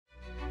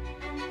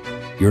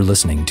You're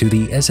listening to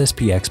the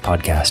SSPX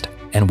podcast,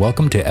 and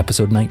welcome to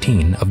episode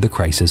 19 of the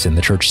Crisis in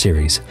the Church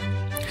series.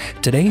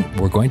 Today,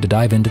 we're going to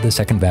dive into the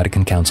Second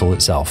Vatican Council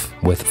itself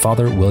with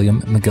Father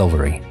William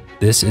MacGillivray.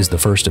 This is the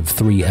first of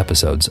 3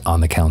 episodes on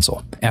the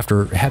Council.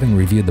 After having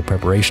reviewed the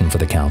preparation for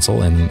the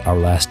Council in our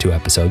last 2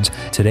 episodes,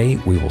 today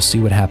we will see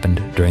what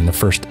happened during the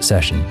first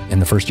session in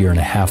the first year and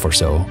a half or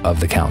so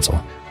of the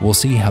Council. We'll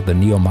see how the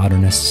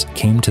Neo-Modernists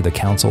came to the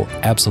Council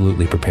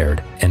absolutely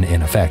prepared and,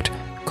 in effect,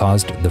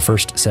 caused the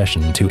first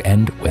session to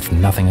end with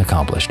nothing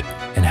accomplished,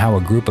 and how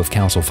a group of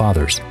Council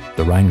Fathers,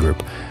 the Rhine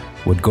Group,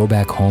 would go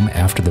back home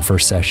after the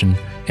first session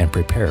and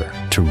prepare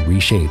to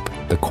reshape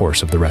the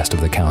course of the rest of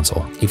the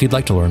Council. If you'd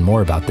like to learn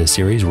more about this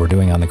series we're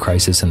doing on the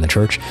Crisis in the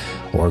Church,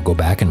 or go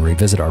back and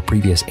revisit our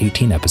previous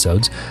 18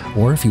 episodes,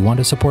 or if you want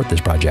to support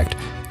this project,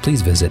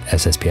 please visit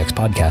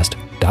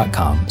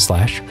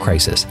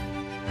sspxpodcast.com/crisis.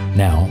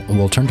 Now,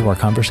 we'll turn to our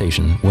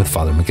conversation with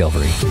Father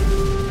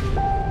MacGillivray.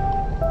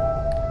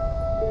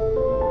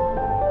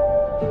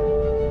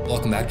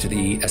 Welcome back to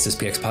the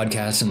SSPX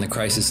podcast and the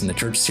Crisis in the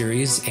Church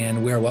series,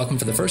 and we are welcomed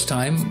for the first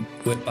time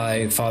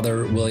by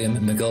Father William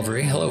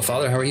MacGillivray. Hello,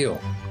 Father. How are you?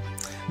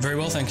 Very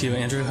well, thank you,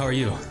 Andrew. How are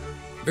you?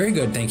 Very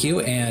good, thank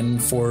you.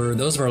 And for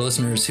those of our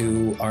listeners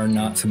who are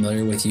not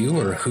familiar with you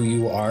or who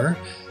you are,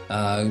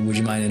 would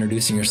you mind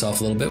introducing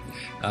yourself a little bit?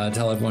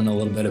 Tell everyone a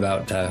little bit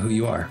about who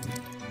you are.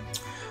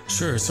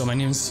 Sure. So my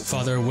name's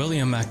Father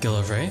William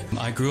MacGillivray.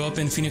 I grew up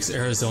in Phoenix,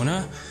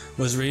 Arizona,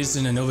 was raised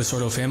in a Novus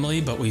Ordo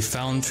family, but we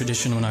found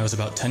tradition when I was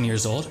about 10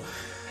 years old.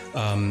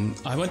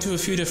 I went to a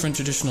few different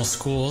traditional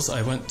schools.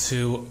 I went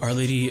to Our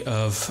Lady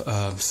of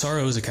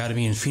Sorrows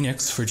Academy in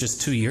Phoenix for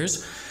just 2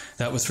 years.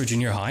 That was for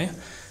junior high.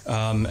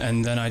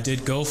 And then I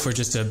did go for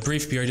just a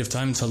brief period of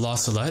time to La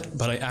Salette,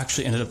 but I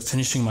actually ended up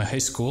finishing my high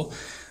school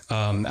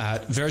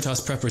at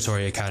Veritas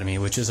Preparatory Academy,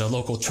 which is a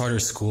local charter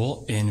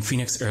school in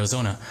Phoenix,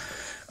 Arizona.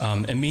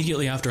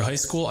 Immediately after high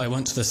school, I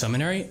went to the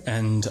seminary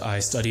and I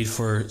studied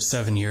for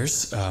 7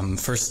 years,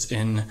 first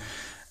in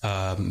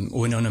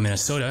Winona,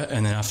 Minnesota,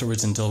 and then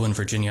afterwards in Dillwyn,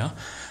 Virginia.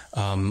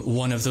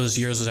 One of those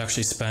years was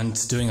actually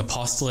spent doing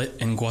apostolate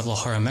in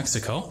Guadalajara,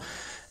 Mexico.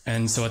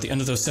 And so at the end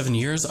of those 7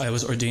 years, I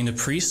was ordained a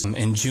priest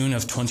in June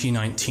of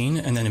 2019,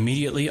 and then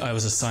immediately I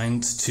was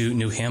assigned to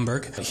New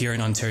Hamburg here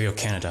in Ontario,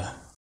 Canada.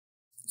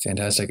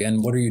 Fantastic.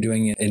 And what are you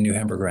doing in New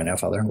Hamburg right now,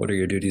 Father? What are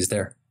your duties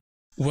there?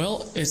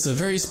 Well, it's a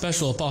very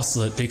special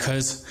apostolate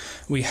because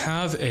we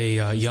have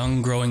a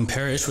young growing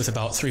parish with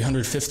about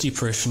 350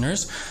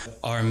 parishioners.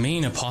 Our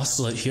main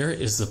apostolate here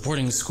is the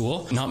boarding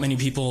school. Not many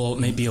people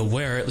may be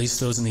aware, at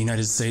least those in the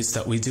United States,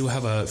 that we do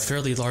have a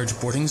fairly large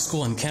boarding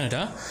school in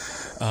Canada,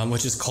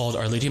 which is called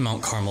Our Lady of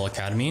Mount Carmel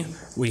Academy.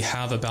 We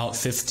have about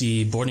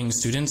 50 boarding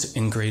students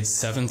in grades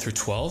 7 through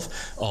 12,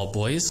 all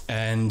boys.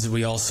 And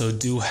we also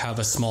do have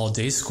a small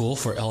day school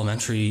for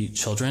elementary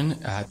children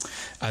at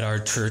our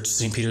church,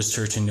 St. Peter's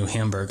Church in New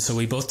Hamburg. So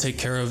we both take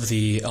care of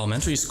the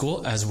elementary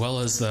school as well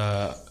as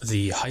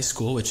the high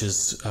school, which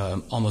is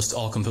almost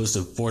all composed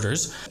of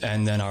boarders,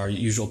 and then our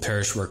usual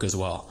parish work as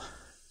well.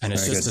 And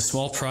it's just a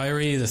small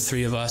priory. The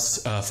 3 of us,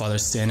 Father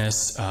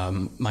Stanis,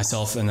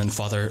 myself, and then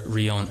Father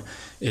Rion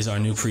is our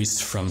new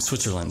priest from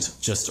Switzerland,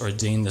 just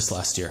ordained this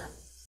last year.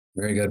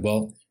 Very good.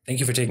 Well, thank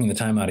you for taking the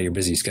time out of your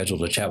busy schedule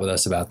to chat with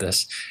us about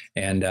this.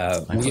 And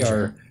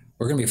we're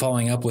going to be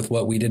following up with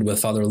what we did with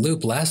Father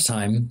Loop last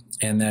time,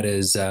 and that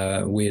is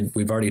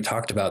we've already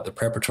talked about the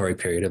preparatory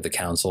period of the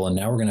Council, and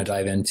now we're going to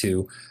dive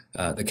into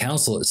the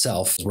Council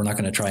itself. We're not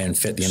going to try and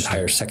fit the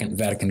entire Second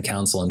Vatican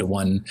Council into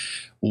one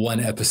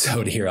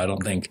episode here, I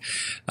don't think.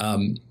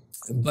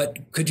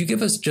 But could you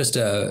give us just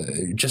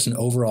an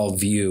overall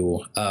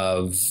view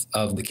of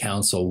the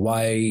Council,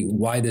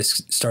 why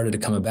this started to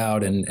come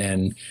about,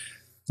 and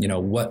you know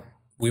what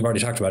we've already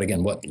talked about,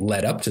 again, what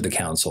led up to the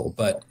Council,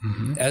 but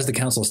as the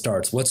Council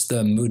starts, what's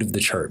the mood of the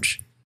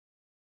Church?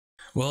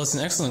 Well, it's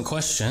an excellent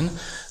question.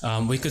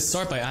 We could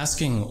start by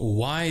asking,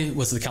 why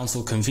was the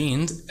Council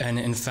convened? And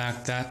in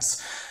fact,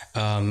 that's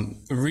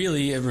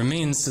really, it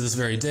remains to this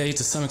very day,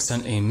 to some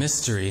extent, a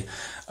mystery.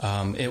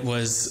 It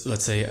was,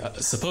 let's say,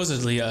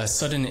 supposedly a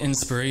sudden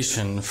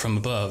inspiration from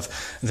above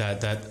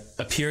that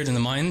appeared in the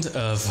mind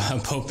of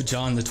Pope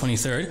John the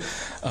 23rd.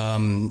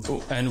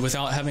 And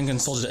without having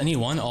consulted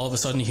anyone, all of a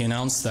sudden he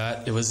announced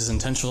that it was his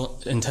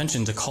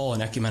intention to call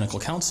an ecumenical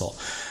council.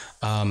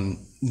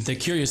 The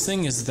curious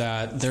thing is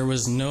that there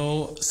was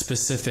no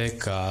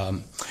specific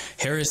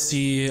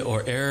heresy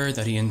or error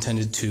that he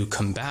intended to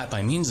combat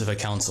by means of a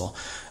council.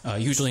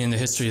 Usually in the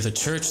history of the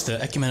Church,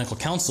 the ecumenical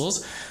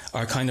councils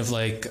are kind of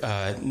like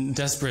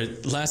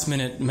desperate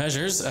last-minute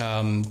measures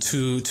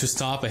to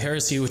stop a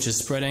heresy which is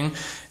spreading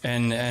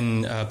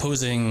and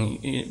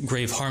posing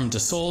grave harm to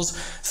souls,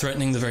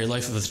 threatening the very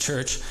life of the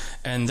Church.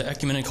 And the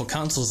ecumenical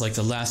council is like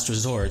the last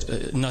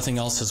resort. Nothing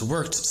else has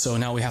worked, so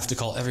now we have to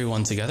call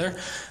everyone together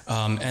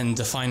and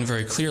define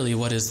very clearly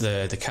what is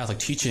the Catholic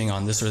teaching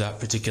on this or that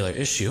particular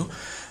issue.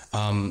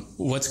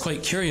 What's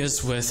quite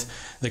curious with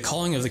the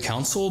calling of the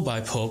council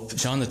by Pope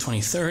John the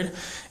 23rd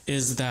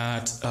is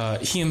that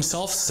he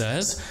himself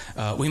says,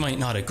 we might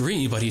not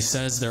agree, but he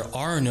says there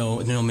are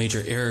no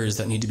major errors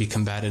that need to be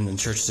combated in the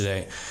church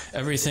today.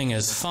 Everything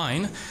is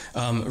fine.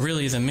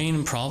 Really, the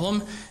main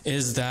problem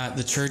is that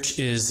the church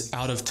is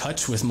out of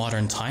touch with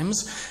modern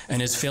times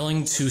and is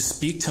failing to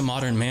speak to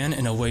modern man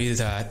in a way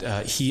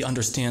that he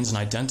understands and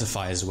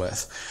identifies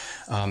with.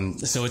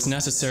 So it's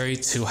necessary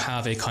to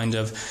have a kind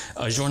of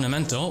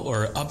aggiornamento,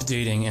 or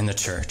updating in the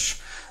church.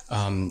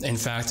 In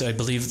fact, I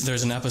believe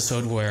there's an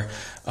episode where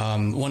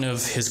one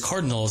of his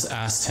cardinals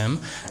asked him,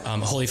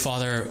 Holy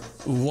Father,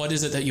 what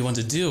is it that you want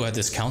to do at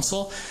this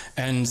council?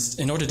 And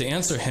in order to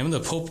answer him, the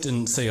Pope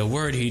didn't say a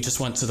word. He just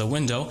went to the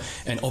window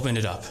and opened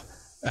it up,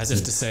 as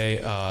if to say,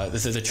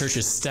 the church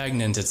is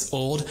stagnant, it's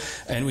old,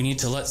 and we need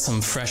to let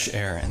some fresh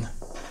air in.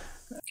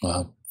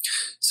 Wow.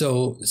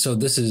 So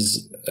this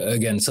is,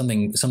 again,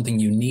 something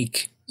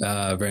unique,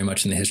 very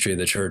much in the history of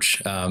the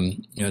church.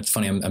 It's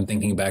funny. I'm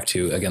thinking back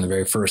to, again, the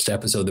very first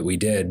episode that we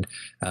did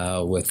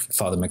with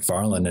Father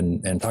McFarland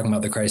and talking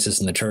about the crisis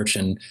in the church.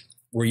 And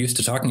we're used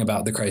to talking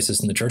about the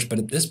crisis in the church, but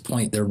at this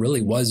point, there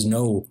really was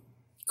no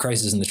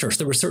crisis in the church.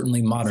 There was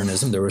certainly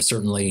modernism. There was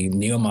certainly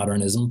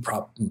neo-modernism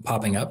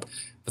popping up,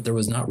 but there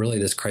was not really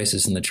this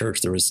crisis in the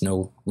church. There was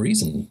no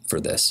reason for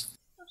this.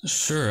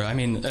 Sure. I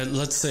mean,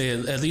 let's say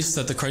at least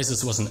that the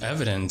crisis wasn't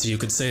evident. You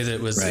could say that it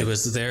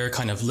was there,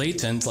 kind of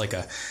latent, like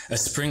a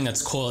spring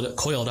that's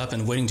coiled up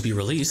and waiting to be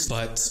released.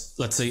 But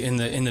let's say in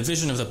the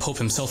vision of the Pope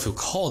himself, who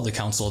called the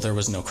council, there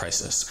was no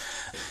crisis.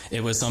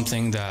 It was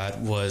something that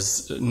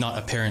was not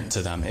apparent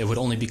to them. It would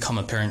only become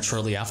apparent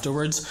shortly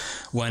afterwards,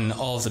 when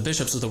all of the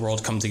bishops of the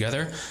world come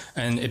together,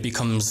 and it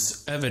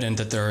becomes evident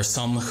that there are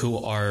some who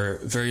are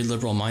very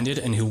liberal-minded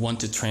and who want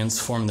to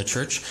transform the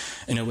church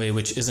in a way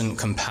which isn't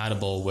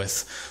compatible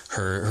with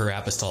her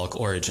apostolic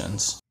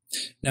origins.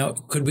 Now,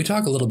 could we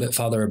talk a little bit,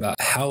 Father, about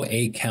how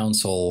a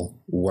council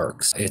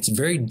works? It's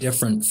very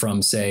different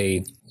from,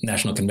 say,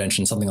 National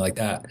Convention, something like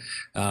that,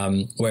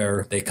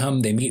 where they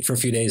come, they meet for a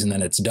few days, and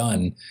then it's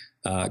done.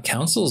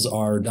 Councils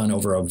are done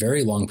over a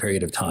very long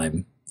period of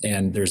time,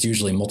 and there's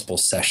usually multiple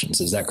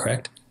sessions. Is that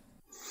correct?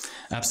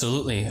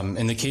 Absolutely.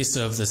 In the case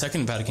of the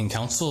Second Vatican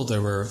Council,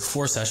 there were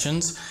 4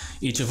 sessions,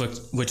 each of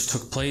which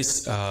took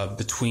place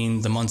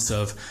between the months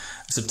of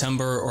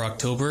September or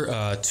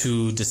October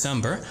to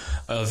December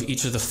of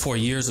each of the 4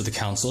 years of the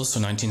council, so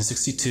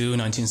 1962,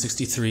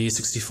 1963,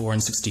 64,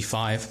 and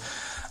 65.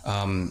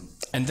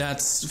 And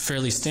that's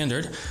fairly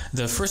standard.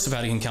 The First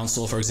Vatican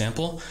Council, for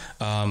example,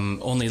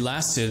 only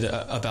lasted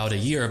about a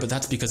year, but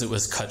that's because it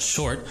was cut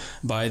short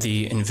by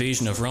the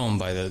invasion of Rome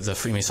by the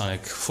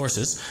Freemasonic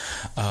forces.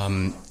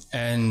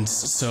 And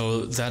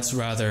so that's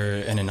rather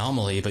an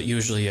anomaly, but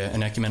usually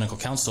an ecumenical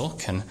council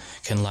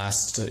can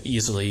last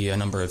easily a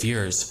number of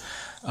years.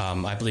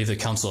 I believe the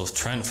Council of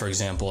Trent, for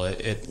example,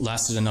 it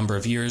lasted a number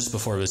of years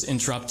before it was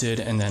interrupted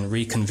and then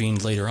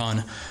reconvened later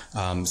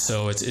on.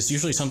 So it's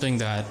usually something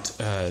that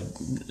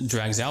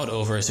drags out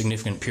over a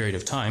significant period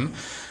of time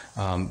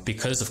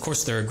because, of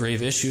course, there are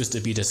grave issues to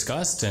be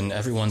discussed and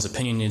everyone's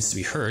opinion needs to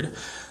be heard.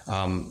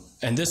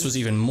 And this was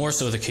even more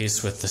so the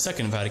case with the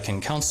Second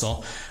Vatican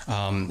Council,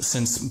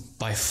 since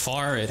by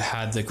far it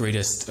had the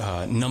greatest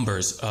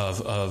numbers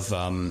of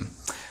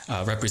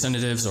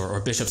representatives or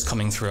bishops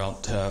coming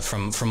throughout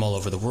from all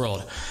over the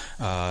world.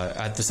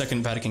 At the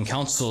Second Vatican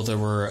Council, there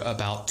were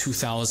about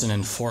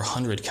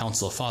 2,400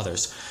 council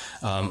fathers,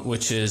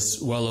 which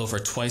is well over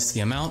twice the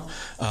amount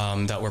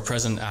that were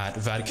present at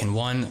Vatican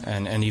I,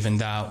 and even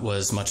that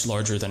was much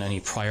larger than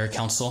any prior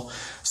council.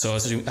 So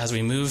as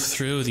we move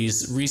through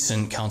these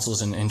recent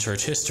councils in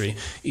church history,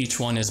 each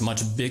one is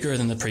much bigger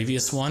than the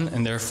previous one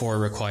and therefore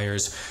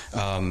requires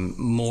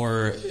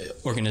more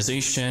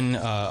organization,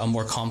 a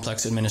more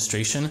complex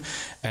administration,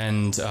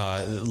 and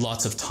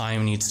lots of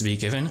time needs to be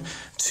given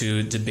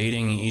to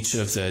debating each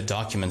of the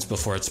documents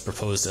before it's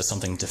proposed as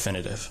something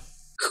definitive.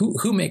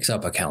 Who makes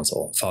up a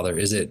council, Father?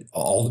 Is it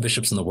all the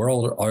bishops in the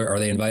world? Are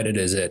they invited?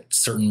 Is it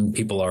certain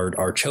people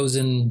are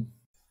chosen?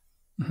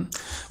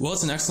 Well,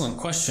 it's an excellent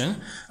question.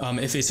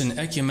 If it's an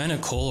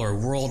ecumenical or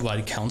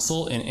worldwide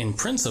council, in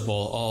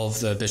principle, all of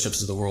the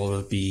bishops of the world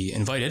would be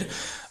invited.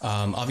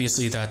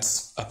 Obviously,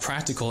 that's a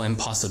practical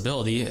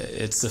impossibility.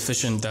 It's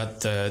sufficient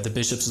that the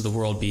bishops of the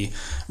world be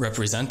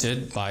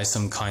represented by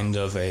some kind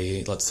of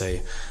a, let's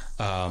say,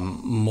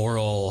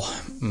 moral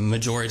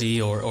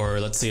majority or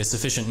let's say a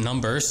sufficient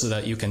number so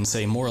that you can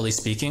say, morally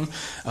speaking,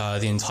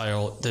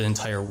 the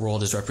entire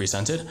world is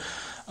represented.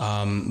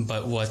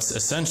 But what's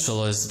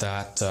essential is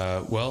that,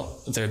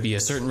 there be a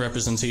certain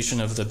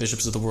representation of the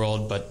bishops of the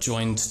world, but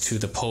joined to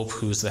the Pope,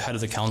 who's the head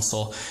of the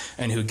council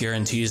and who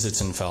guarantees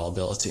its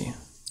infallibility.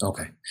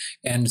 Okay.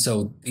 And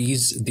so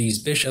these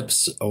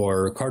bishops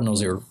or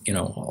cardinals or,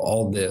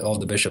 all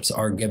the bishops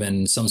are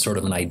given some sort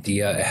of an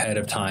idea ahead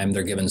of time.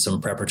 They're given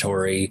some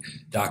preparatory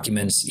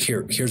documents.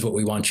 Here's what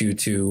we want you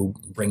to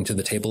bring to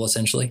the table,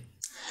 essentially.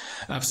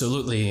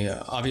 Absolutely.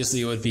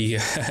 Obviously, it would be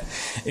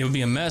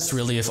a mess,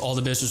 really, if all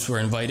the bishops were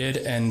invited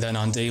and then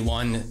on day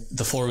one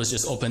the floor was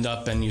just opened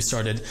up and you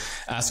started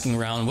asking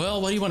around,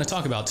 well, what do you want to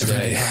talk about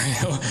today?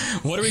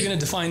 What are we going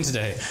to define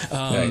today?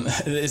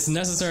 It's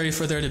necessary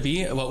for there to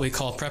be what we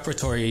call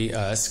preparatory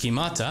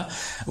schemata,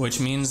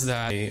 which means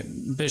that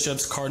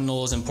bishops,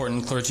 cardinals,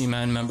 important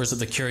clergymen, members of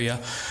the Curia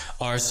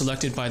are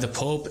selected by the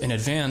Pope in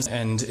advance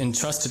and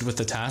entrusted with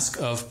the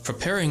task of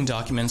preparing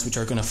documents which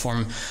are going to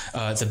form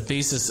the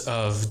basis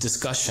of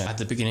discussion at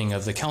the beginning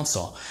of the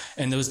council.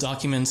 And those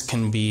documents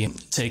can be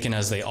taken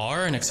as they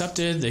are and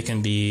accepted. They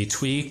can be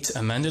tweaked,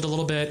 amended a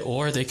little bit,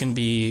 or they can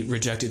be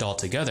rejected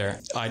altogether.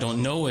 I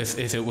don't know if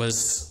it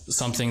was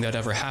something that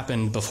ever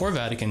happened before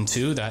Vatican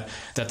II, that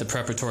the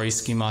preparatory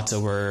schemata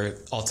were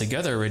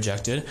altogether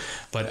rejected.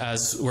 But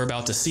as we're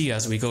about to see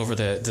as we go over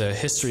the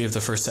history of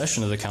the first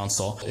session of the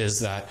council, is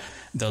that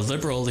the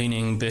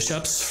liberal-leaning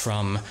bishops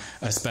from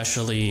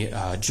especially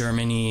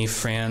Germany,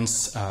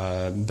 France,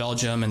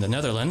 Belgium, and the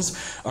Netherlands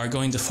are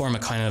going to form a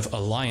kind of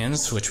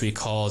alliance, which we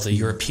call the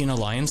European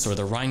Alliance or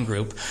the Rhine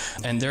Group,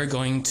 and they're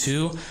going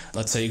to,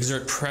 let's say,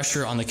 exert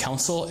pressure on the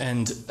council,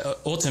 and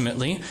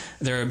ultimately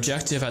their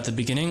objective at the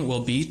beginning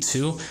will be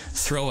to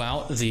throw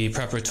out the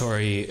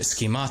preparatory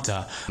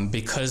schemata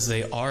because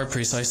they are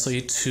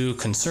precisely too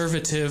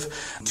conservative,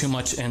 too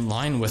much in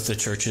line with the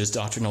Church's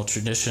doctrinal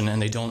tradition,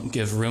 and they don't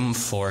give room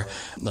for,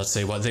 let's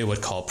say, what they would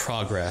call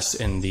progress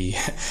in the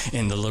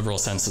liberal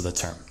sense of the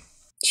term.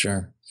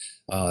 Sure.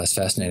 That's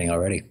fascinating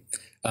already.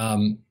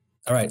 All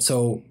right.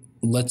 So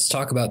let's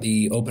talk about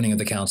the opening of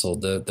the council,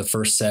 the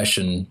first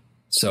session.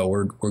 So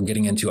we're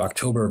getting into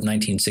October of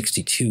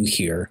 1962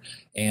 here.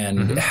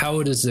 And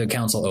how does the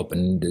council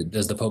open?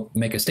 Does the Pope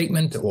make a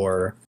statement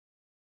or?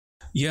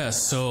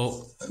 Yes.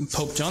 So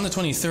Pope John the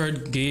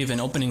 23rd gave an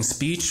opening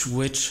speech,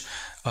 which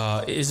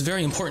is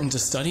very important to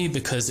study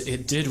because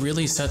it did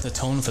really set the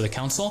tone for the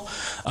council.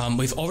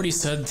 We've already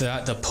said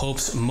that the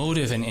Pope's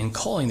motive in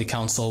calling the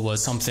council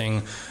was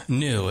something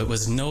new. It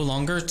was no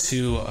longer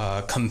to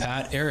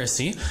combat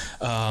heresy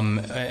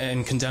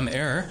and condemn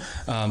error,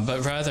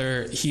 but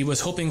rather he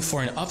was hoping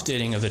for an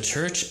updating of the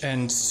church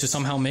and to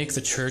somehow make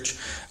the church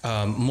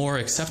more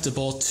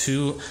acceptable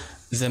to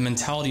the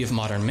mentality of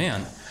modern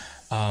man.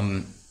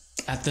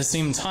 At the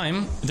same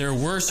time, there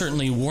were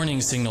certainly warning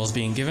signals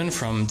being given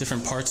from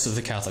different parts of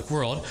the Catholic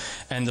world,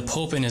 and the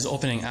Pope in his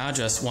opening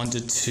address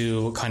wanted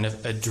to kind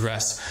of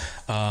address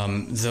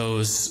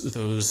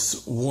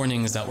those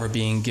warnings that were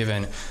being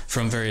given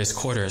from various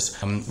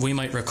quarters. We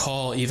might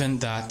recall even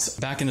that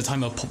back in the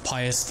time of Pope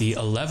Pius XI,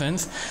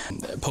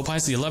 Pope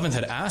Pius XI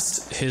had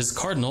asked his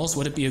cardinals,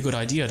 would it be a good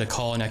idea to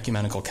call an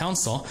ecumenical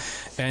council?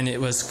 And it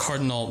was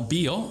Cardinal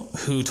Bio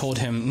who told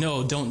him,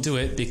 no, don't do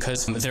it,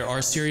 because there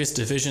are serious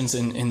divisions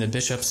in the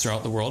bishops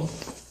throughout the world.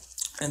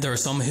 And there are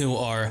some who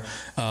are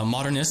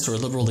modernist or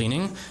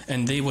liberal-leaning,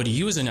 and they would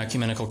use an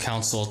ecumenical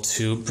council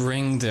to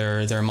bring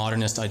their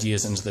modernist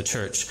ideas into the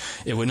church.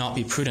 It would not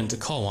be prudent to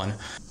call one.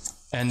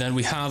 And then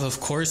we have, of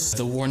course,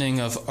 the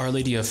warning of Our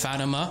Lady of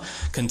Fatima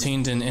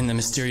contained in the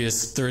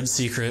mysterious third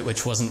secret,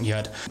 which wasn't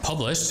yet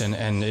published,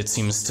 and it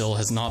seems still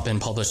has not been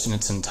published in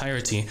its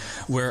entirety,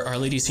 where Our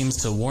Lady seems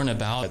to warn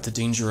about the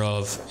danger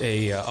of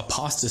a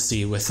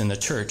apostasy within the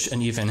church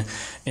and even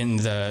in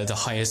the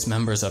highest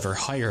members of her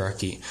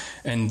hierarchy.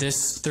 And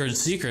this third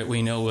secret,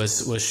 we know,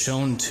 was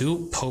shown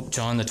to Pope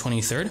John the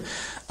 23rd,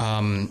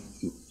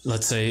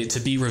 let's say,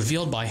 to be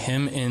revealed by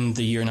him in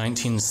the year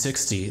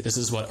 1960. This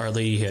is what Our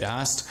Lady had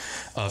asked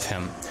of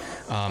him.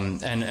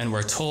 And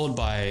we're told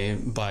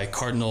by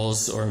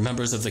cardinals or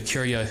members of the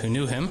Curia who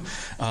knew him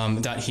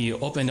that he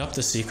opened up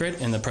the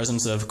secret in the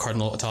presence of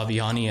Cardinal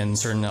Ottaviani and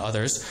certain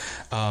others,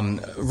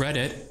 read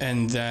it,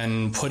 and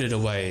then put it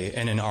away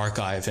in an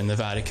archive in the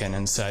Vatican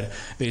and said,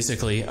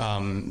 basically,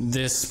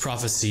 this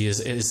prophecy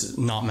is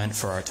not meant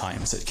for our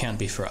times. It can't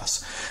be for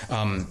us.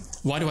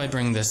 Why do I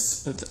bring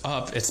this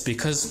up? It's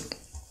because,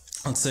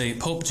 let's say,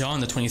 Pope John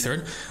the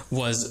 23rd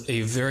was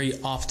a very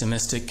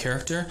optimistic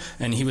character,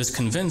 and he was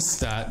convinced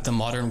that the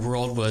modern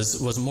world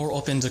was more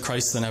open to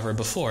Christ than ever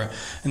before,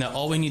 and that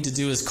all we need to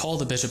do is call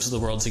the bishops of the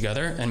world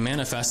together and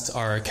manifest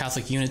our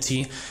Catholic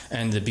unity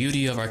and the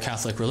beauty of our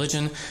Catholic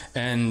religion,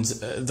 and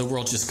the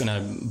world's just going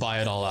to buy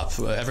it all up.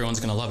 Everyone's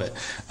going to love it.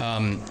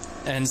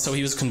 And so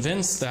he was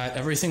convinced that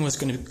everything was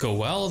going to go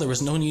well. There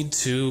was no need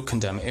to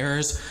condemn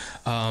errors,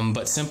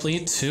 but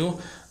simply to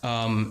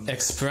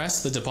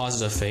express the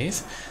deposit of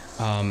faith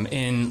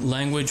in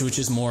language which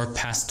is more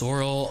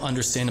pastoral,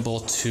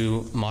 understandable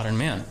to modern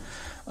man.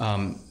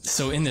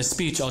 So in this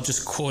speech, I'll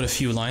just quote a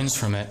few lines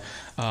from it.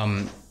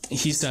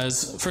 He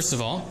says, first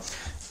of all,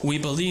 we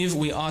believe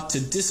we ought to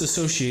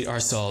disassociate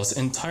ourselves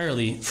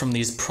entirely from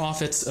these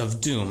prophets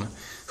of doom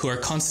who are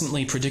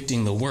constantly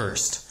predicting the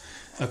worst.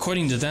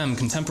 According to them,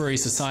 contemporary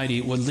society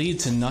would lead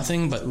to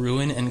nothing but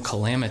ruin and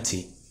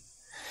calamity.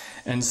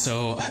 And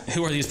so,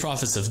 who are these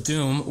prophets of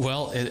doom?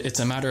 Well, it's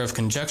a matter of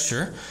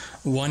conjecture.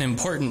 One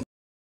important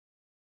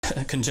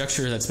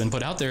conjecture that's been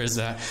put out there is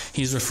that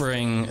he's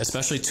referring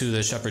especially to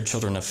the shepherd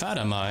children of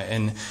Fatima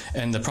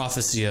and the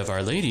prophecy of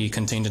Our Lady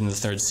contained in the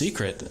third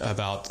secret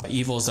about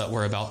evils that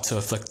were about to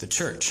afflict the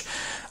church.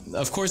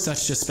 Of course,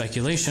 that's just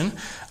speculation,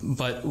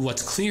 but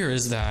what's clear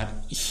is that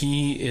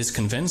he is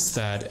convinced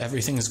that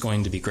everything is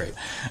going to be great.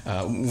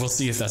 We'll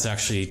see if that's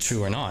actually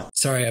true or not.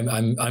 Sorry,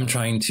 I'm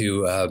trying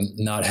to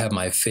not have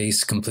my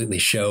face completely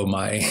show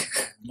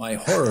my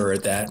horror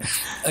at that.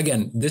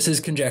 Again, this is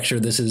conjecture.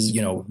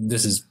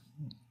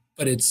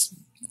 But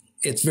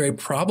it's very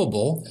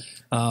probable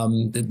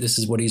that this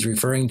is what he's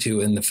referring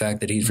to, and the fact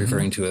that he's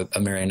referring to a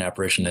Marian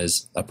apparition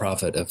as a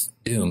prophet of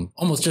doom,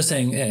 almost just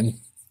saying,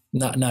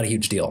 not a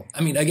huge deal.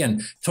 I mean,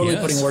 again, totally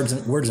putting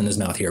words in his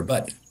mouth here,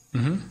 but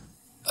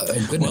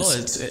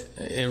goodness. Well,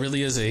 it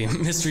really is a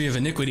mystery of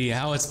iniquity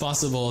how it's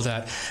possible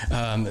that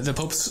the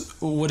popes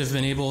would have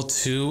been able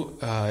to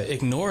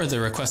ignore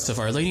the request of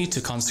Our Lady to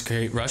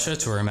consecrate Russia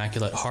to her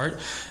Immaculate Heart.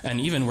 And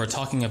even we're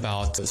talking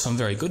about some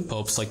very good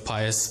popes like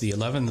Pius XI,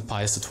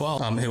 Pius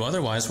XII, who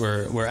otherwise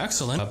were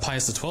excellent.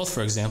 Pius XII,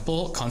 for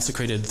example,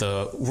 consecrated the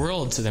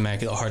world to the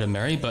Immaculate Heart of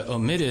Mary, but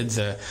omitted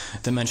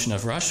the mention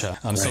of Russia.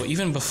 Right. So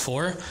even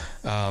before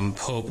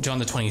Pope John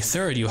the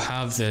 23rd, you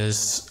have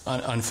this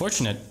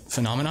unfortunate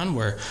phenomenon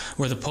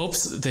where the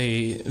popes,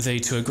 they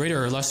to a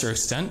greater or lesser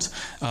extent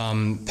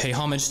pay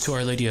homage to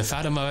Our Lady of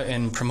Fatima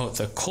and promote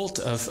the cult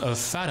of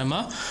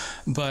Fatima,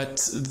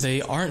 but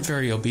they aren't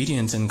very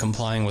obedient in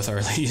complying with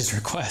Our Lady's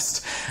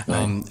request.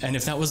 Right. And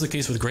if that was the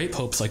case with great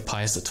popes like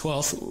Pius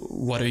XII,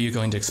 what are you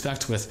going to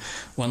expect with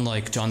one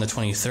like John the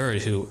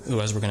 23rd, who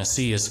as we're going to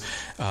see, is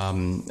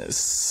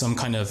some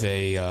kind of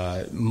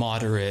a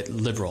moderate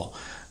liberal?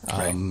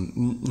 Right.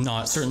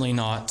 Certainly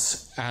not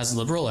as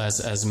liberal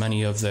as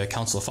many of the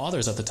Council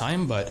Fathers at the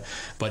time, but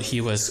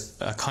he was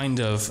a kind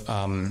of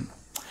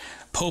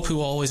pope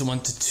who always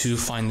wanted to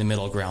find the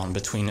middle ground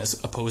between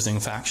opposing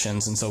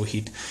factions, and so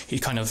he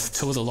kind of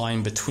toe the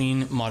line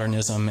between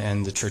modernism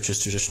and the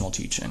Church's traditional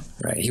teaching.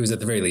 Right. He was at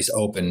the very least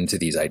open to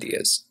these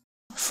ideas.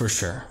 For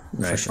sure.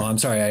 Right. For sure. Oh, I'm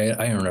sorry,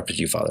 I interrupted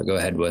you, Father. Go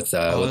ahead with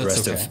the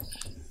rest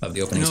of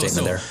the opening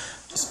statement there.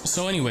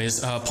 So anyways,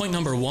 point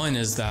number one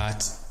is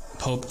that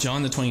Pope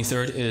John the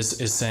 23rd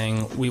is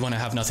saying we want to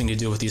have nothing to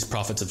do with these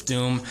prophets of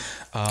doom.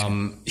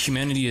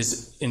 Humanity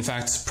is, in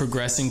fact,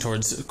 progressing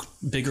towards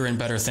bigger and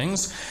better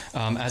things.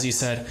 As he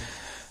said,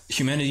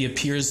 humanity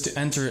appears to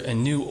enter a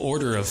new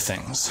order of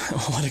things.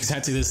 What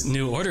exactly this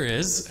new order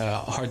is,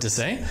 hard to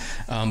say,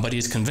 but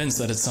he's convinced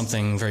that it's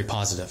something very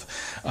positive.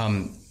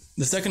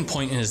 The second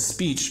point in his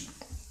speech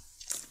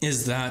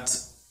is that,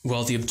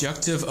 well, the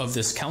objective of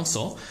this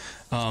council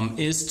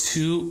is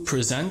to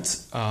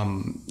present,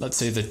 let's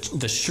say,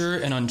 the sure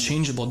and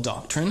unchangeable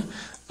doctrine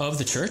of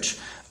the Church,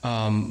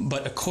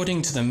 but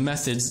according to the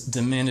methods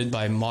demanded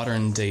by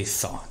modern day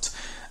thought.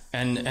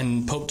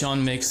 And Pope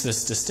John makes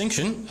this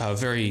distinction, a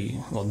very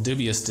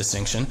dubious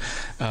distinction,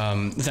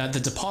 that the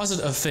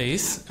deposit of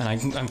faith, and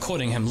I'm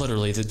quoting him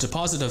literally, the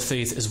deposit of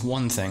faith is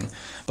one thing,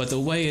 but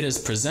the way it is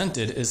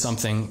presented is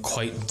something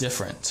quite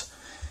different.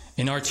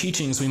 In our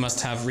teachings, we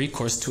must have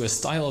recourse to a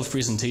style of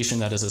presentation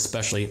that is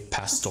especially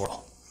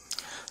pastoral.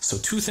 So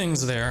two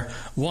things there.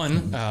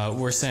 One,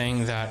 we're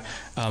saying that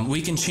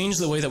we can change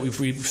the way that we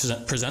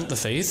present the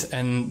faith,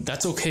 and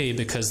that's okay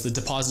because the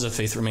deposit of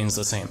faith remains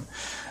the same.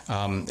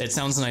 It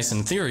sounds nice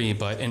in theory,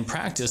 but in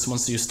practice,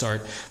 once you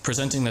start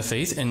presenting the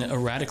faith in a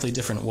radically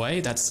different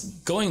way, that's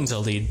going to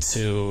lead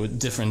to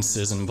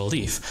differences in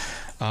belief.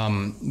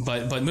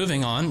 But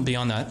moving on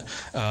beyond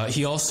that,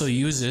 he also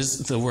uses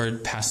the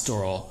word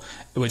pastoral,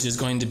 which is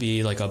going to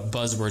be like a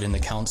buzzword in the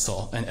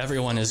council. And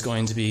everyone is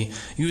going to be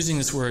using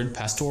this word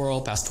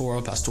pastoral,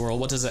 pastoral, pastoral.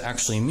 What does it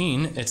actually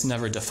mean? It's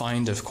never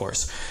defined, of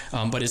course.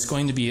 But it's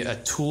going to be a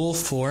tool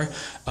for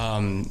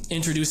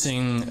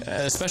introducing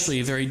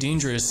especially very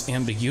dangerous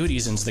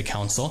ambiguities into the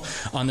council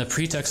on the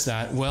pretext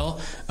that,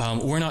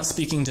 we're not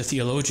speaking to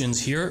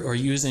theologians here or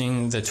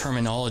using the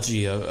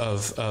terminology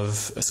of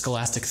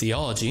scholastic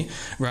theology.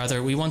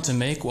 Rather, we want to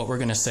make what we're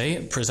going to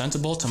say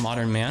presentable to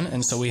modern man,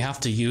 and so we have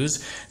to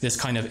use this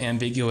kind of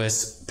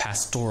ambiguous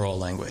pastoral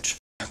language.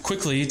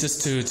 Quickly,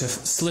 just to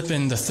slip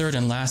in the third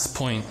and last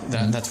point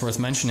that's worth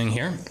mentioning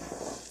here,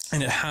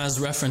 and it has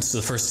reference to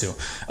the first two.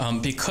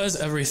 Because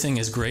everything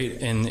is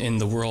great in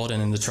the world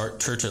and in the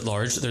church at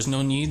large, there's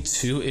no need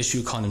to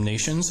issue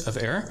condemnations of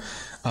error.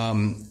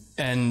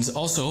 And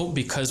also,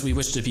 because we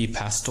wish to be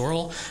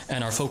pastoral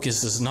and our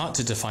focus is not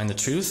to define the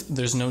truth,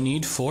 there's no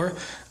need for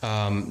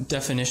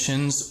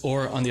definitions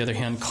or, on the other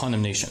hand,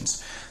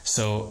 condemnations.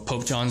 So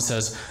Pope John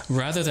says,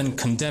 rather than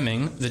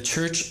condemning, the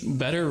Church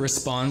better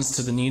responds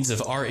to the needs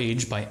of our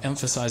age by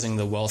emphasizing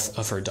the wealth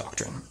of her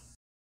doctrine.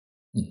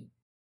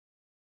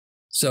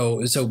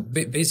 So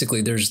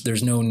basically,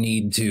 there's no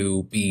need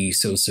to be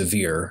so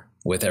severe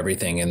with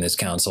everything in this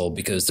council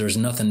because there's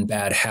nothing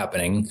bad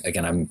happening.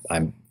 Again,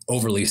 I'm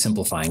overly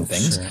simplifying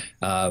things.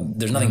 Sure.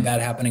 There's nothing bad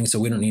happening, so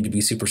we don't need to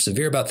be super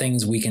severe about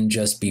things. We can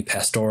just be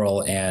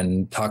pastoral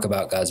and talk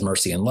about God's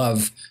mercy and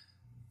love,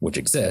 which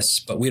exists,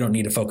 but we don't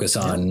need to focus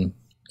on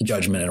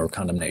judgment or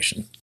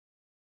condemnation.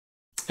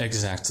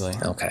 Exactly.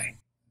 Okay.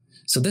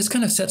 So this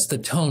kind of sets the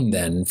tone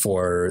then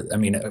for, I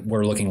mean,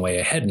 we're looking way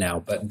ahead now,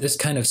 but this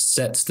kind of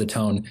sets the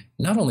tone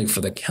not only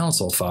for the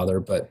council, Father,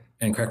 but,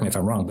 and correct me if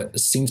I'm wrong, but it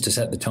seems to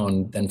set the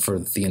tone then for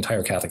the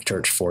entire Catholic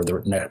Church for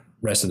the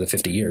rest of the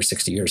 50 years,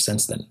 60 years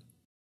since then.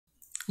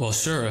 Well,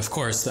 sure, of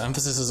course. The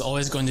emphasis is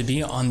always going to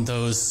be on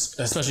those,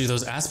 especially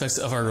those aspects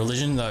of our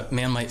religion that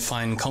man might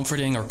find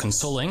comforting or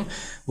consoling.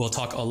 We'll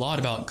talk a lot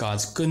about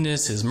God's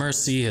goodness, his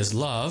mercy, his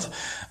love,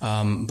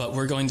 but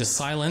we're going to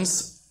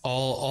silence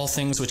all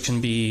things which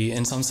can be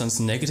in some sense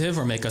negative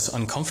or make us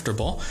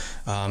uncomfortable.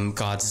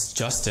 God's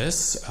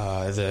justice,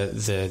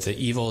 the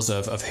evils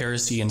of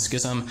heresy and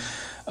schism,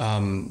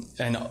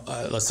 and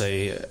let's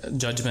say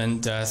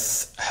judgment,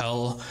 death,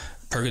 hell,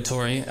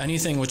 purgatory,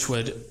 anything which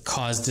would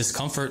cause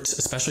discomfort,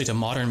 especially to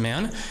modern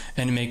man,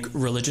 and make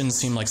religion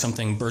seem like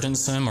something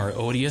burdensome or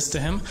odious to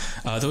him.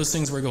 Those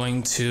things we're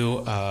going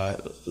to,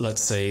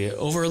 let's say,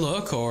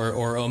 overlook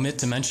or omit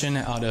to mention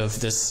out of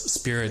this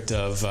spirit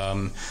of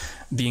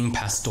being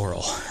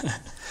pastoral.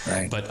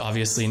 Right. But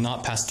obviously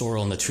not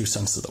pastoral in the true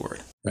sense of the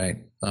word. Right.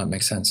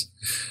 Makes sense.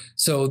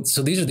 So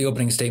these are the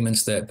opening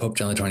statements that Pope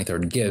John the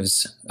 23rd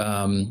gives.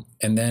 And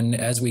then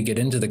as we get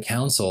into the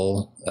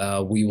council,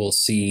 we will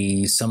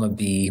see some of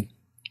the,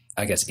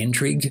 I guess,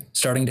 intrigue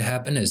starting to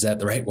happen. Is that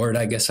the right word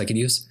I guess I could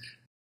use?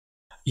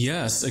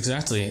 Yes,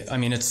 exactly. I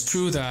mean, it's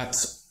true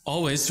that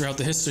always throughout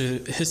the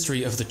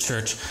history of the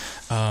church,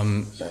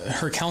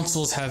 her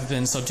councils have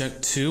been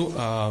subject to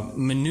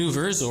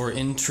maneuvers or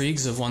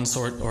intrigues of one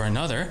sort or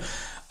another.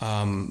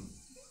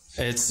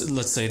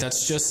 Let's say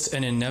that's just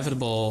an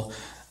inevitable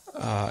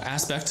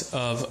aspect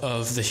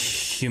of the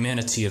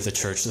humanity of the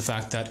church, the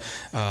fact that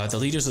the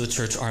leaders of the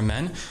church are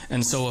men.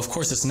 And so, of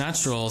course, it's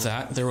natural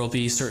that there will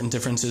be certain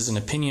differences in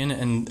opinion,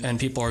 and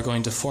people are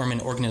going to form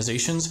in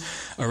organizations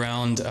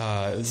around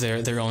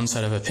their own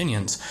set of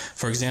opinions.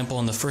 For example,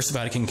 in the First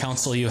Vatican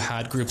Council, you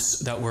had groups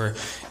that were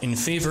in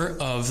favor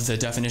of the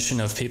definition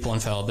of papal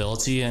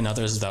infallibility and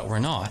others that were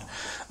not.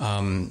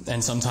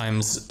 And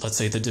sometimes, let's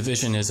say, the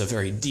division is a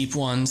very deep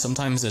one.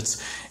 Sometimes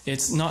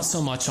it's not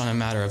so much on a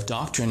matter of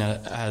doctrine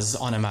as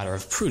on a matter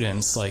of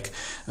prudence. Like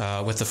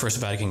with the First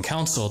Vatican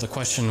Council, the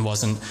question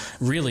wasn't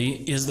really,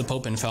 is the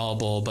Pope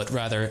infallible, but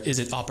rather, is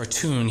it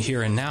opportune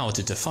here and now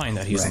to define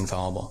that he's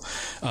infallible?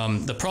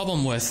 The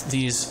problem with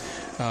these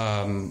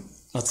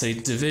let's say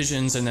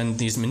divisions and then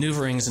these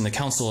maneuverings in the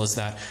council is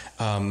that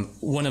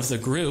one of the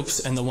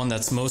groups, and the one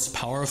that's most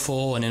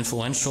powerful and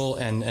influential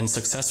and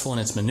successful in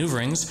its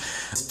maneuverings,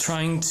 is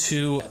trying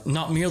to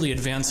not merely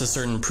advance a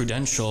certain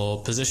prudential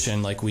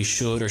position, like we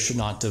should or should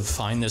not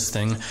define this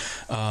thing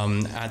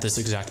at this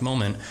exact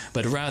moment,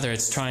 but rather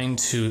it's trying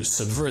to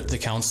subvert the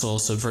council,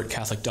 subvert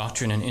Catholic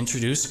doctrine, and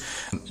introduce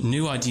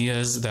new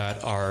ideas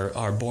that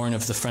are born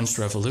of the French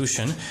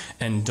Revolution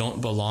and don't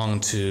belong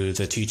to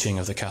the teaching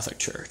of the Catholic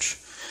Church.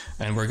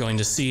 And we're going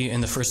to see in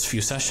the first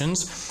few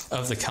sessions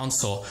of the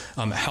council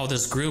how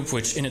this group,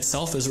 which in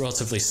itself is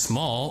relatively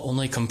small,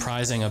 only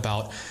comprising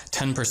about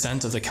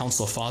 10% of the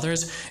council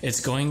fathers, it's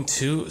going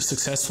to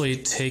successfully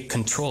take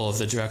control of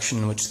the direction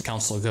in which the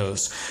council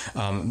goes,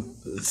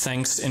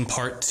 thanks in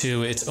part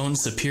to its own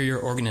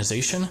superior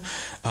organization.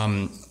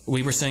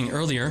 We were saying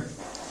earlier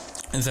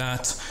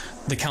that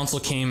the council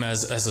came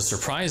as a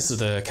surprise to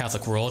the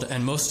Catholic world,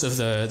 and most of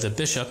the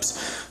bishops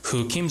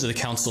who came to the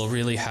council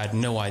really had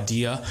no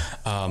idea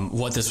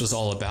what this was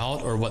all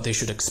about or what they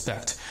should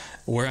expect.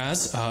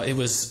 Whereas it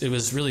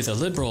was really the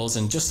liberals,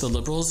 and just the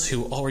liberals,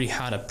 who already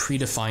had a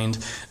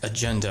predefined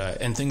agenda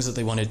and things that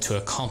they wanted to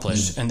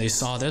accomplish. And they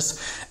saw this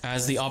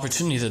as the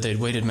opportunity that they'd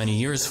waited many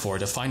years for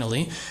to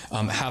finally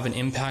have an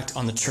impact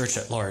on the church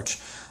at large.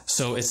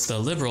 So it's the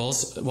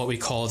liberals, what we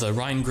call the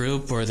Rhine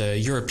Group or the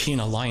European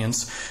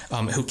Alliance,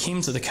 who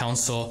came to the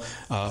council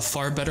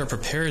far better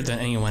prepared than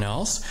anyone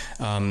else,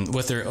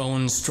 with their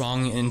own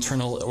strong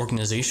internal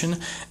organization.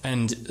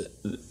 And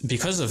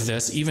because of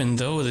this, even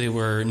though they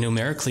were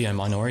numerically a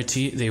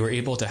minority, they were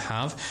able to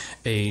have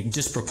a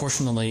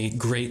disproportionately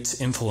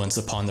great influence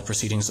upon the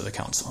proceedings of the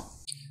council.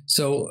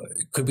 So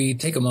could we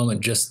take a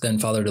moment just then,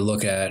 Father, to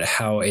look at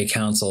how a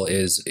council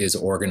is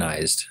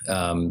organized?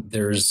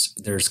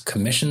 There's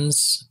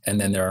commissions, and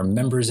then there are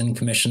members in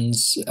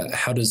commissions.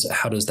 How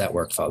does that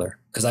work, Father?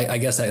 Because I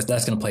guess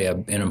that's going to play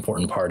an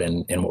important part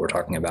in what we're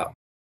talking about.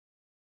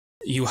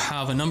 You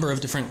have a number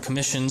of different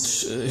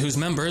commissions whose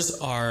members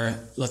are,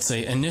 let's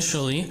say,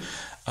 initially,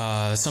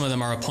 some of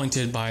them are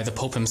appointed by the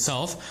Pope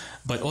himself,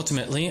 but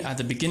ultimately, at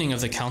the beginning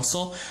of the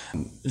council,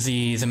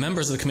 the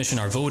members of the commission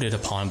are voted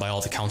upon by all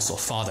the council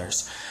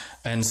fathers.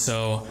 And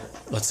so,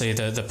 let's say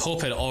the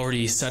Pope had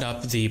already set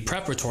up the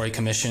preparatory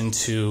commission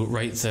to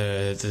write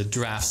the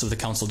drafts of the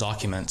council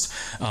documents.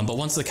 But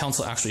once the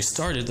council actually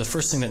started, the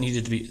first thing that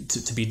needed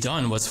to be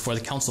done was for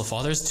the council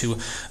fathers to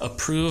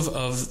approve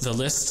of the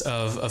list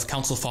of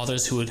council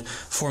fathers who would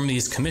form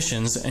these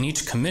commissions. And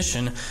each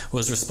commission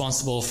was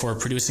responsible for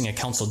producing a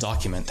council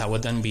document that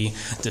would then be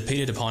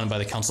debated upon by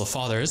the council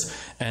fathers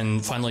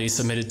and finally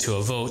submitted to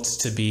a vote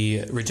to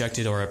be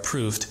rejected or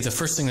approved. The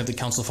first thing that the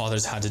council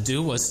fathers had to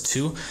do was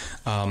to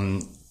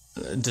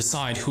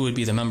decide who would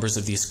be the members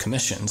of these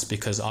commissions,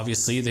 because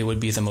obviously they would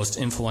be the most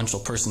influential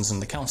persons in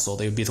the council.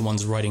 They would be the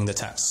ones writing the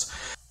texts.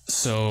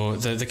 So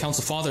the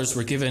Council Fathers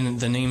were given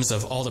the names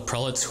of all the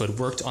prelates who had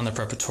worked on the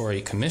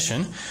preparatory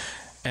commission,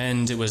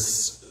 and it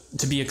was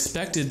to be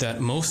expected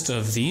that most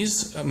of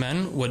these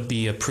men would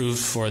be approved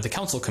for the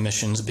council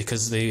commissions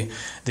because they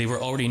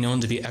were already known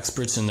to be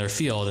experts in their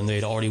field and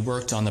they'd already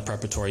worked on the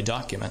preparatory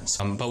documents.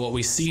 But what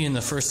we see in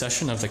the first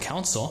session of the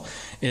council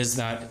is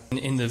that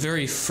in the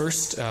very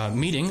first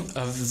meeting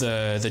of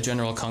the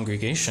general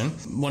congregation,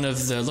 one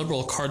of the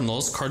liberal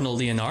cardinals, Cardinal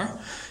Leonard,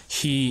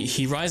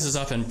 he rises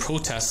up and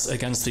protests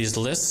against these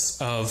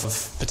lists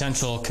of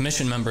potential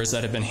commission members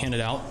that have been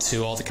handed out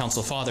to all the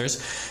council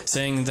fathers,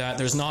 saying that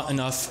there's not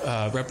enough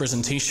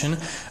representation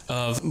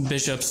of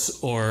bishops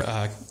or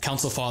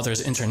council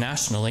fathers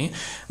internationally.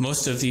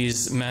 Most of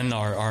these men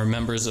are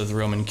members of the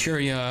Roman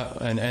Curia,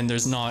 and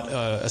there's not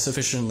a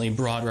sufficiently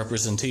broad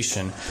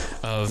representation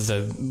of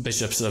the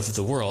bishops of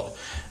the world.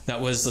 That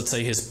was, let's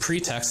say, his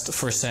pretext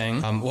for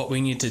saying what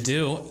we need to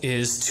do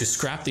is to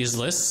scrap these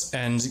lists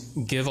and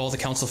give all the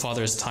council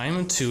fathers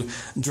time to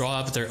draw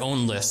up their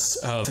own lists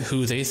of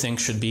who they think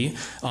should be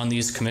on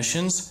these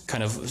commissions,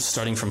 kind of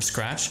starting from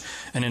scratch.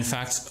 And in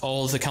fact,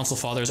 all of the council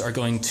fathers are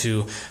going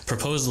to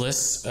propose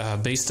lists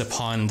based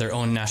upon their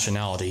own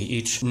nationality.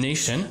 Each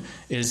nation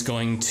is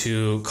going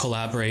to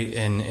collaborate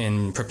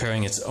in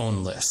preparing its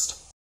own list.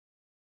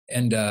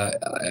 And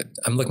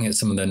I'm looking at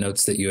some of the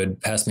notes that you had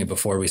passed me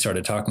before we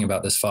started talking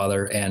about this,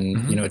 Father.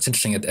 And, you know, it's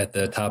interesting at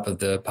the top of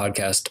the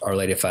podcast, Our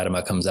Lady of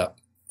Fatima comes up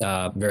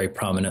very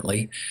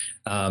prominently.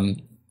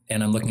 And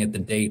I'm looking at the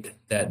date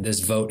that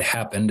this vote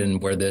happened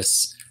and where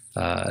this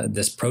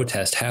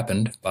protest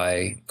happened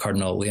by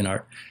Cardinal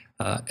Leonard.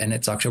 And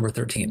it's October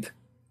 13th.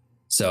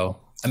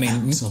 So, I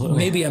mean,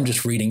 maybe I'm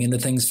just reading into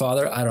things,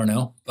 Father. I don't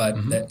know.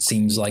 But that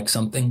seems like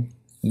something,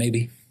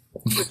 maybe.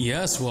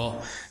 Yes,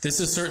 well, this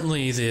is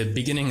certainly the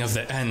beginning of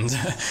the end.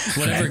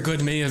 Whatever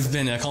good may have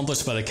been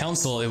accomplished by the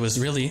council, it was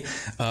really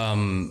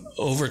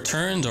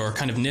overturned or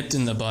kind of nipped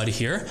in the bud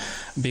here,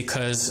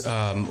 because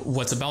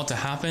what's about to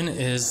happen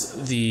is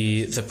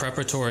the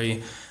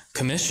preparatory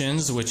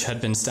commissions, which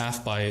had been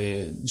staffed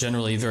by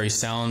generally very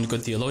sound,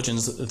 good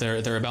theologians,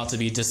 they're about to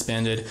be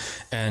disbanded,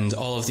 and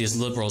all of these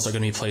liberals are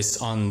going to be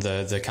placed on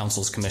the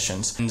council's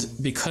commissions. And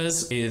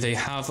because they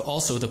have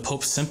also the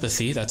Pope's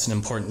sympathy, that's an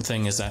important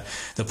thing, is that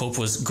the Pope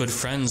was good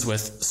friends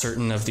with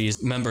certain of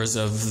these members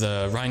of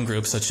the Rhine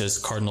Group, such as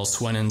Cardinal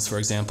Swenens, for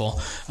example,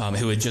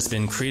 who had just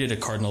been created a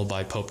cardinal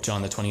by Pope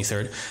John the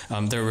 23rd.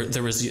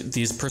 There was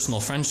these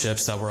personal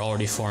friendships that were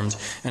already formed,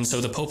 and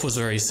so the Pope was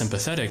very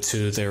sympathetic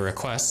to their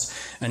requests,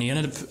 and he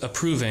ended up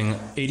approving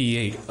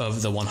 88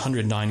 of the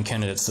 109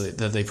 candidates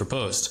that they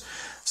proposed.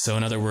 So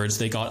in other words,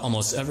 they got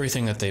almost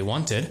everything that they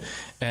wanted,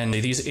 and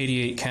these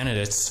 88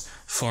 candidates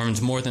formed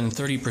more than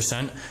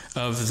 30%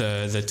 of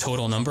the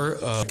total number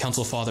of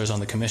council fathers on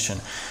the commission.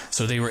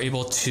 So they were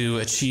able to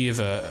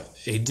achieve a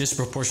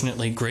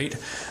disproportionately great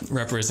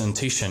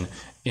representation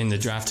in the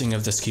drafting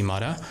of the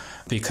schemata,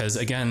 because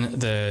again,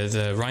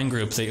 the Rhine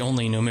Group, they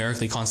only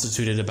numerically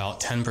constituted about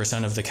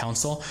 10% of the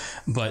council,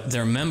 but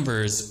their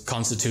members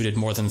constituted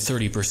more than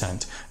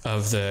 30%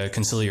 of the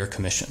conciliar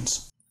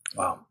commissions.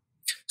 Wow.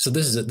 So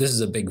this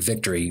is a big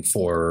victory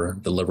for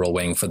the liberal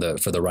wing, for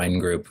the Rhine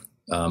Group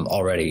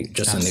already,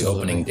 just in the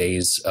opening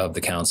days of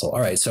the council. All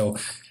right. So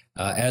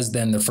as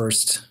then the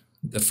first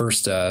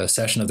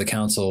session of the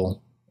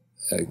council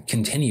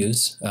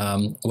continues,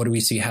 what do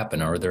we see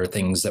happen? Are there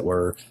things that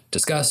were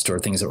discussed or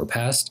things that were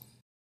passed?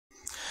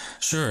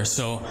 Sure.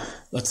 So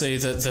let's say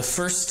the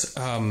first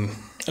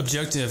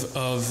objective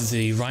of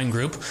the Rhine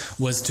Group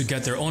was to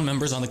get their own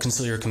members on the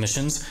conciliar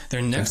commissions.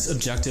 Their next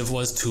objective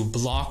was to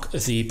block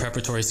the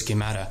preparatory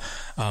schemata,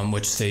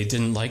 which they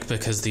didn't like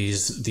because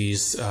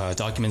these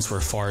documents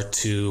were far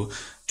too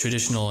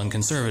traditional and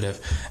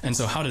conservative. And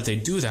so how did they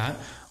do that?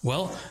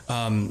 Well,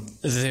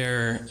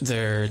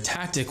 their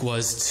tactic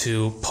was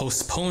to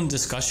postpone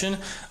discussion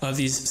of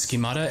these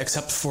schemata,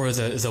 except for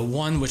the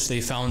one which they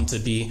found to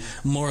be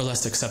more or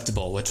less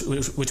acceptable, which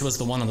was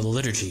the one on the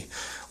liturgy,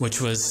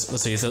 which was,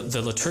 let's say,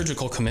 the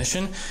liturgical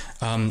commission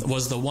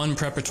was the one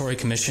preparatory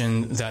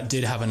commission that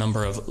did have a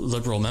number of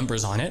liberal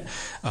members on it,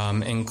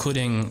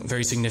 including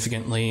very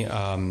significantly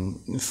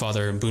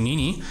Father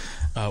Bunini,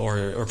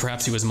 or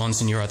perhaps he was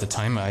Monsignor at the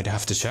time, I'd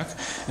have to check.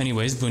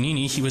 Anyways,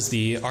 Bunini, he was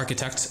the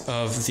architect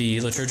of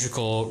the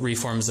liturgical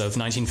reforms of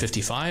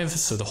 1955,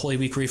 so the Holy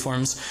Week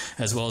reforms,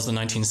 as well as the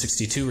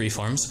 1962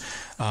 reforms.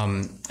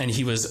 And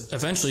he was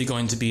eventually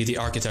going to be the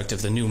architect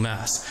of the new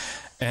Mass.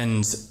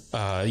 And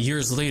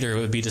years later, it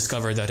would be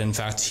discovered that, in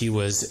fact, he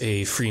was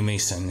a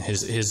Freemason.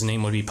 His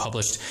name would be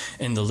published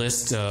in the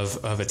list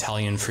of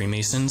Italian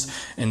Freemasons,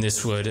 and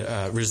this would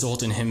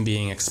result in him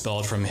being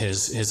expelled from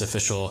his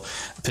official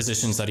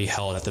positions that he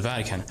held at the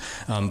Vatican.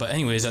 But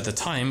anyways, at the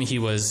time, he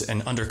was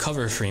an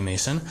undercover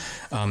Freemason,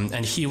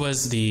 and he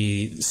was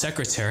the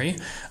secretary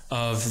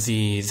of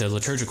the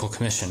liturgical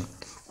commission.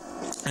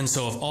 And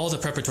so of all the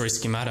preparatory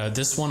schemata,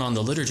 this one on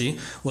the liturgy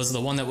was the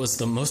one that was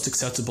the most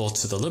acceptable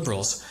to the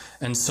liberals.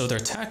 And so their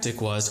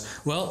tactic was,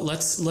 well,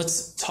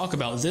 let's talk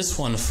about this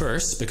one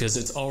first because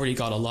it's already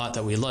got a lot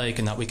that we like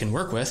and that we can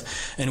work with.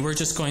 And we're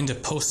just going to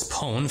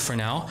postpone for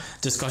now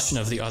discussion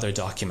of the other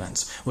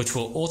documents, which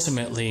will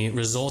ultimately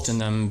result in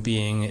them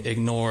being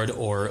ignored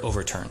or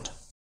overturned.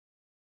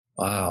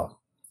 Wow.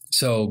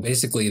 So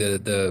basically,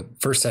 the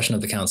first session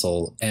of the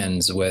council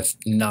ends with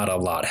not a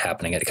lot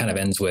happening. It kind of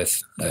ends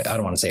with, I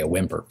don't want to say a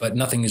whimper, but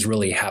nothing is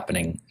really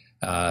happening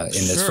in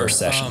this first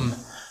session.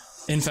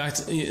 In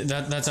fact,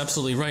 that's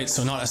absolutely right.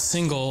 So not a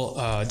single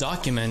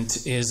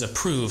document is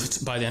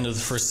approved by the end of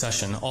the first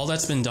session. All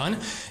that's been done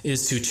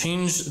is to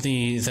change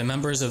the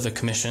members of the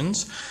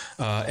commissions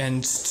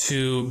and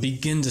to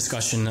begin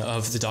discussion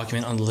of the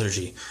document on the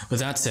liturgy. But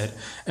that's it.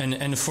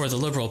 And for the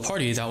Liberal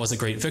Party, that was a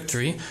great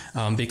victory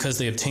because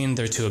they obtained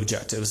their two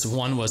objectives.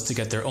 One was to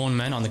get their own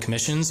men on the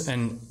commissions,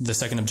 and the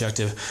second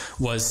objective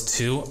was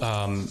to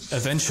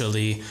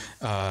eventually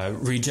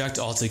reject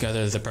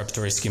altogether the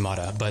preparatory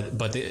schemata.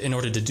 But in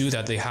order to do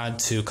that, they had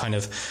to kind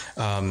of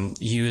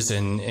use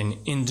an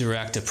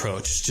indirect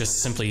approach, just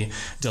simply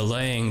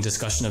delaying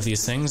discussion of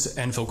these things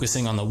and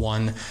focusing on the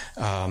one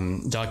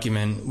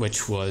document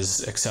which was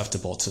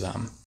acceptable to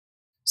them.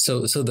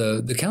 So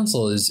the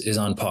council is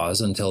on pause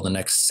until the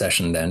next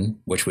session then,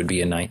 which would be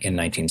in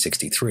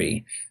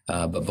 1963.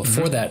 But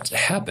before that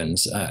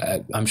happens,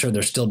 I'm sure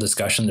there's still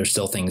discussion. There's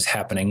still things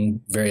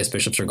happening. Various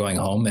bishops are going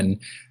home. And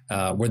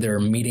were there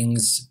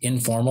meetings,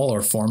 informal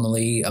or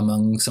formally,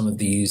 among some of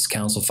these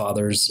council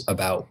fathers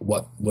about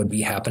what would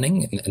be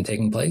happening and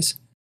taking place?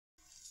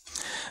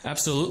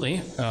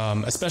 Absolutely,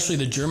 especially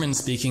the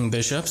German-speaking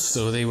bishops.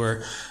 So they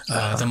were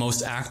the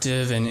most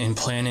active in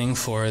planning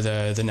for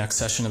the next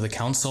session of the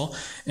council.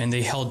 And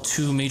they held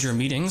two major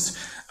meetings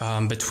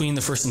between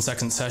the first and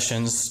second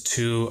sessions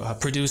to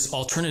produce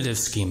alternative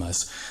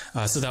schemas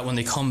so that when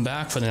they come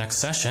back for the next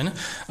session,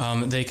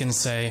 they can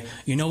say,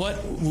 you know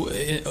what,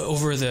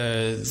 over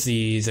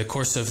the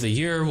course of the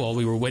year, while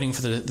we were waiting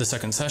for the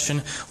second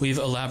session, we've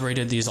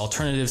elaborated these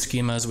alternative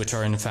schemas, which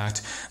are in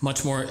fact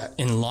much more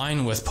in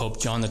line with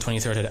Pope John the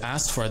 23rd had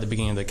asked for at the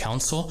beginning of the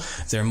council.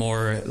 They're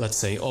more, let's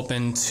say,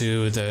 open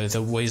to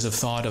the ways of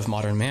thought of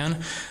modern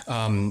man.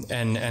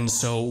 And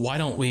so why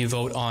don't we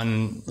vote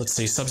on, let's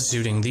say,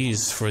 substituting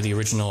these for the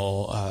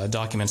original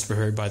documents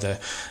prepared by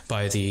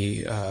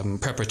the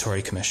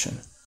preparatory commission?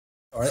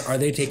 Are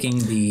they taking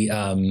the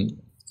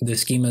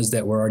schemas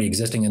that were already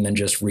existing and then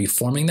just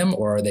reforming them,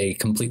 or are they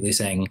completely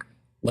saying,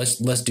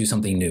 let's do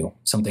something new,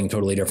 something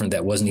totally different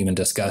that wasn't even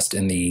discussed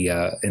in the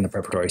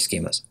preparatory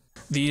schemas?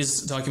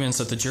 These documents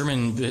that the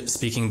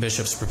German-speaking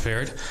bishops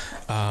prepared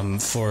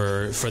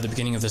for the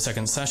beginning of the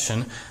second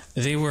session,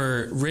 they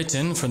were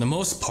written, for the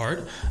most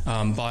part,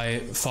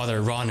 by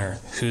Father Rahner,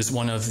 who's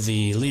one of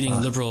the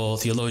leading liberal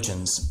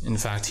theologians. In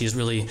fact, he's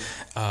really,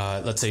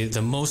 let's say,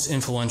 the most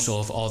influential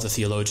of all the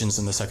theologians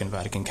in the Second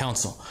Vatican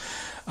Council.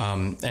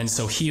 And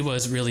so he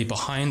was really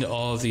behind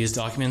all of these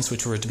documents,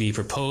 which were to be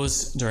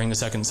proposed during the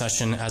second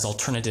session as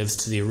alternatives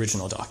to the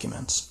original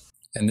documents.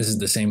 And this is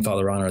the same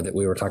Father Rahner that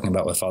we were talking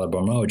about with Father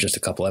Bormeau just a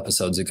couple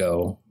episodes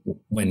ago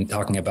when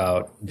talking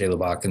about De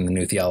Lubac and the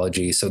New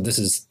Theology. So this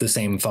is the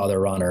same Father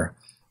Rahner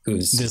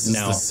who's This is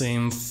the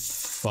same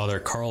Father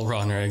Karl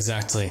Rahner,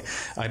 exactly.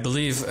 I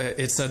believe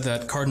it said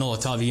that Cardinal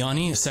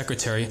Ottaviani,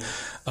 secretary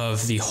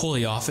of the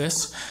Holy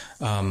Office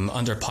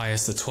under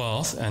Pius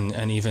XII,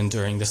 and even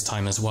during this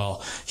time as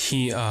well,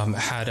 he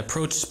had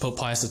approached Pope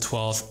Pius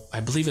XII, I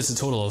believe it's a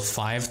total of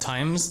 5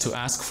 times, to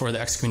ask for the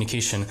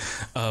excommunication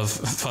of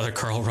Father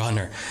Karl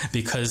Rahner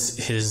because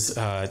his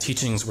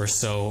teachings were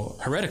so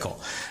heretical.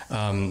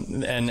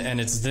 And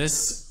it's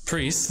this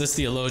priest, this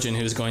theologian,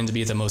 who's going to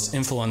be the most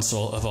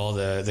influential of all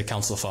the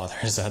council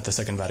fathers at the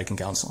Second Vatican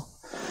Council.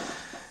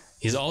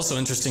 He's also,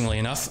 interestingly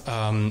enough,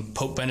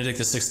 Pope Benedict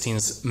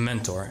XVI's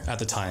mentor at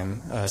the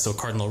time, so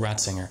Cardinal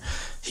Ratzinger.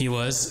 He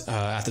was,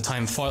 at the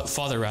time,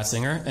 Father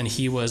Ratzinger, and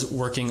he was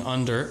working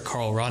under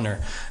Karl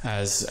Rahner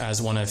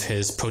as one of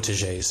his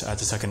protégés at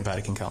the Second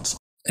Vatican Council.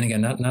 And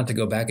again, not to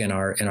go back in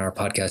our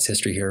podcast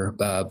history here,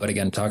 but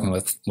again, talking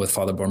with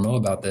Father Bormeau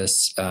about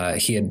this,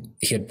 he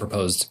had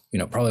proposed,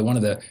 probably one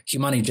of the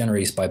Humani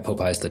Generis by Pope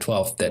Pius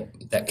XII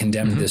that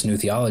condemned this new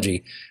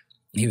theology.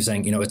 He was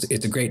saying,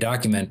 it's a great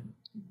document,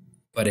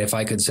 but if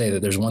I could say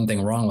that there's one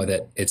thing wrong with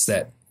it, it's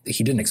that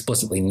he didn't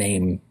explicitly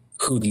name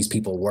who these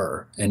people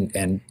were,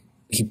 and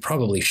he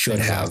probably should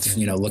have,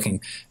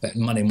 looking at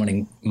Monday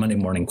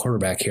morning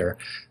quarterback here.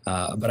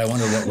 But I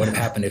wonder what would have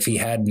happened if he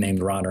had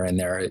named Rahner in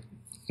there.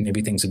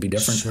 Maybe things would be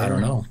different. Sure. I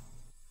don't know.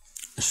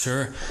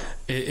 Sure.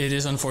 It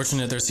is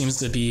unfortunate. There seems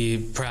to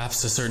be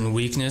perhaps a certain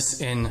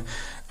weakness in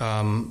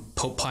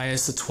Pope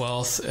Pius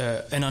XII,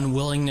 an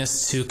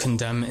unwillingness to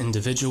condemn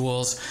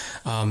individuals,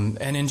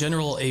 and in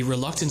general, a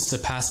reluctance to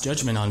pass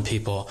judgment on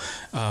people.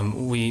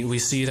 We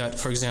see that,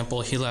 for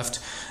example, he left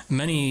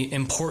many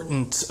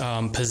important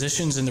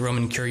positions in the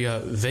Roman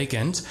Curia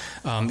vacant.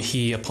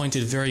 He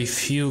appointed very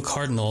few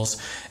cardinals,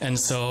 and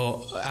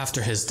so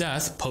after his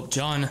death, Pope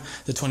John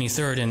the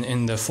 23rd,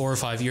 in the 4 or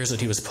 5 years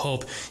that he was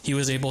Pope, he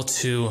was able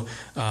to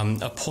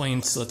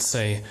appoint, let's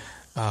say,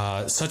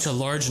 such a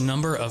large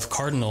number of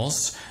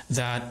cardinals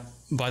that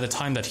by the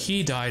time that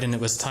he died and it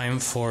was time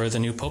for the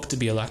new pope to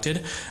be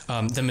elected,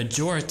 the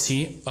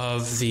majority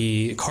of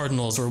the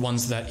cardinals were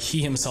ones that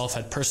he himself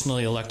had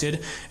personally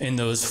elected in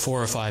those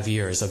 4 or 5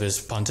 years of his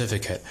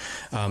pontificate.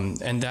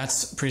 And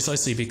that's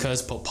precisely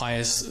because Pope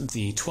Pius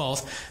XII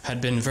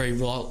had been very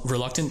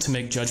reluctant to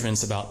make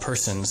judgments about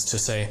persons, to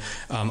say,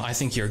 I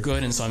think you're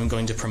good, and so I'm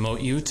going to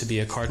promote you to be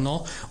a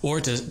cardinal, or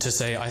to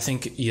say, I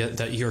think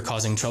that you're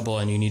causing trouble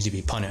and you need to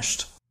be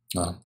punished.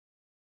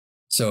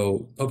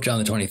 So Pope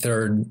John the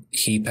 23rd,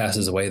 he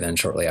passes away then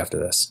shortly after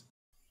this.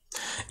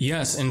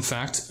 Yes, in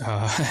fact,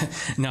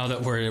 now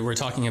that we're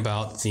talking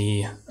about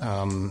the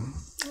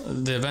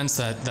events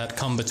that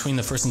come between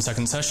the first and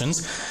second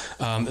sessions,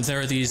 there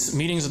are these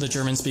meetings of the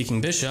German-speaking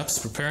bishops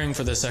preparing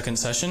for the second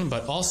session,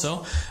 but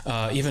also,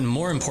 even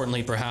more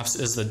importantly perhaps,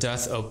 is the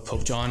death of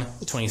Pope John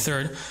the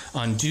 23rd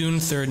on June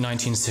 3rd,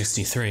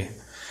 1963.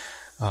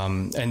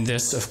 And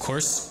this, of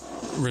course,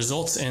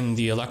 results in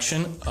the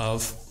election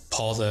of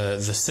Paul the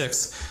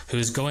Sixth,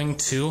 who's going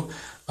to,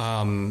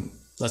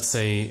 let's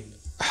say,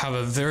 have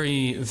a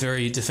very,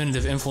 very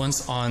definitive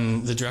influence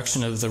on the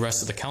direction of the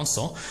rest of the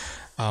council,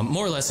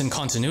 more or less in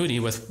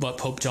continuity with what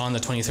Pope John the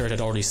 23rd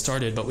had already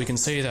started. But we can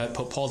say that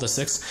Pope Paul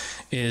VI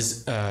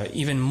is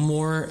even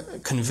more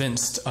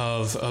convinced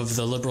of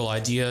the liberal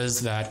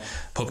ideas that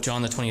Pope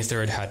John the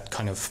 23rd had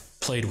kind of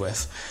played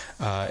with.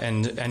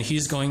 And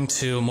he's going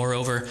to,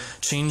 moreover,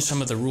 change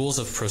some of the rules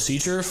of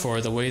procedure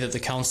for the way that the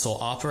council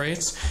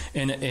operates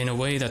in a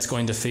way that's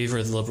going to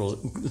favor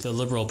the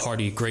liberal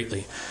party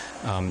greatly.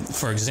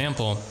 For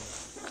example,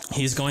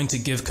 he's going to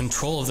give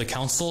control of the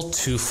council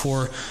to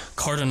 4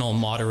 cardinal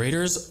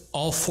moderators,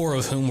 all 4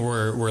 of whom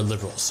were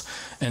liberals.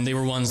 And they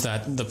were ones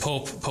that the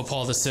Pope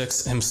Paul VI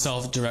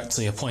himself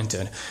directly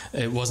appointed.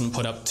 It wasn't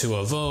put up to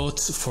a vote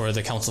for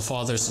the council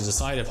fathers to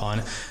decide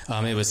upon.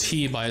 It was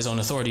he, by his own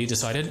authority,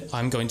 decided,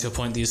 I'm going to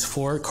appoint these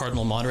 4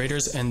 cardinal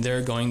moderators, and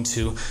they're going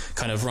to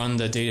kind of run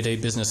the day-to-day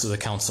business of the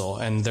council,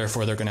 and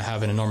therefore they're going to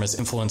have an enormous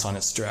influence on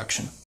its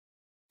direction.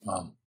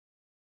 Wow.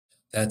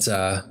 That's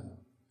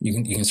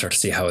you can start to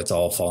see how it's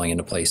all falling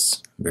into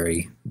place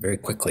very, very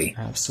quickly.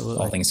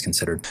 Absolutely. All things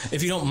considered.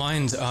 If you don't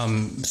mind,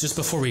 just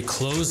before we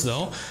close,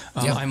 though,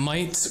 I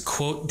might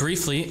quote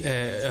briefly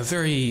a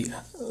very,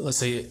 let's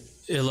say,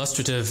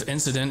 illustrative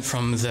incident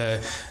from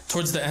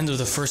towards the end of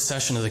the first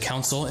session of the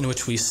council, in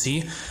which we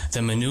see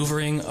the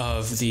maneuvering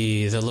of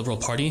the Liberal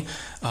Party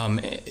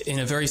in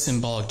a very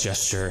symbolic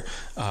gesture.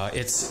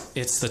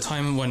 It's the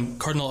time when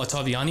Cardinal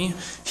Ottaviani,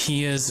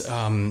 he is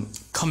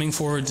coming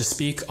forward to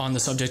speak on the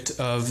subject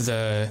of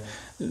the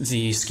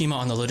schema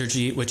on the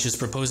liturgy, which is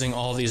proposing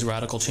all of these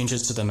radical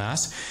changes to the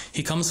Mass.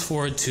 He comes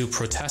forward to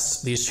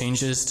protest these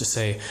changes, to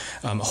say,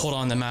 hold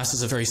on, the Mass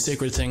is a very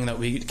sacred thing that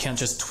we can't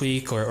just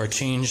tweak or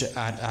change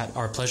at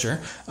our pleasure.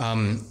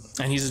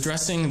 And he's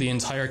addressing the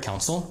entire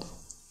council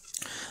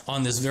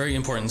on this very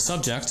important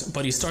subject,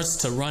 but he starts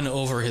to run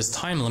over his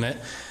time limit.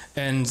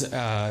 And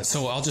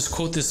so I'll just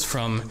quote this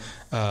from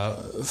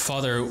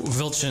Father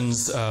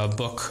Wilchen's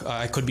book.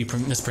 I could be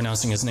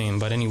mispronouncing his name,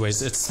 but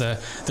anyways, it's the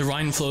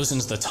Rhine flows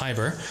into the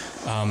Tiber,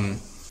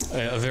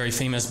 a very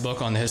famous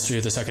book on the history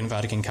of the Second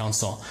Vatican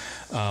Council.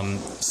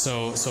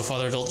 So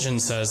Father Wilchen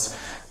says,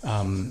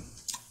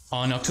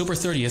 on October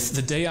 30th,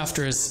 the day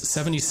after his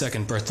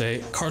 72nd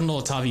birthday,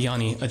 Cardinal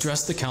Ottaviani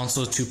addressed the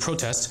council to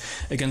protest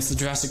against the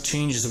drastic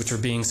changes which were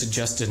being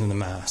suggested in the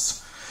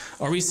Mass.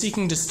 Are we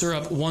seeking to stir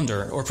up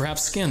wonder or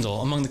perhaps scandal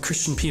among the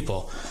Christian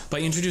people by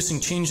introducing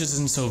changes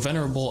in so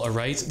venerable a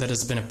rite that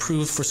has been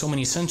approved for so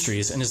many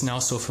centuries and is now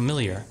so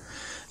familiar?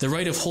 The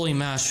rite of Holy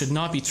Mass should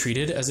not be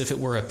treated as if it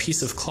were a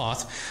piece of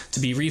cloth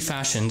to be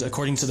refashioned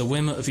according to the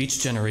whim of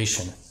each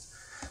generation.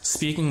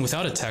 Speaking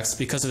without a text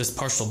because of his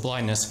partial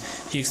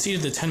blindness, he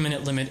exceeded the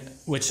 10-minute limit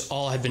which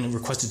all had been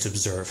requested to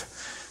observe.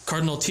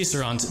 Cardinal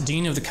Tisserand,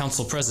 Dean of the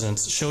Council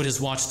Presidents, showed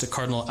his watch to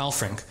Cardinal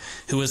Alfrink,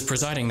 who was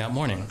presiding that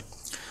morning.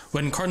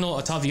 When Cardinal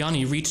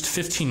Ottaviani reached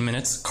 15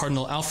 minutes,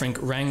 Cardinal Alfrink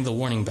rang the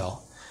warning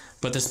bell.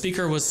 But the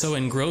speaker was so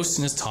engrossed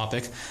in his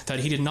topic that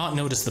he did not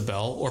notice the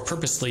bell or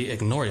purposely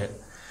ignored it.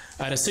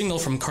 At a signal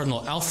from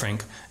Cardinal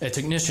Alfrink, a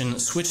technician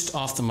switched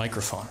off the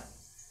microphone.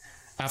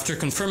 After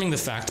confirming the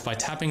fact by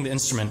tapping the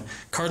instrument,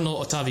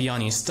 Cardinal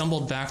Ottaviani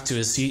stumbled back to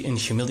his seat in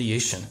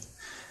humiliation.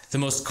 The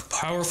most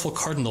powerful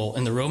cardinal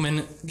in the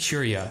Roman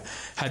Curia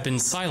had been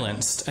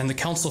silenced, and the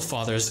council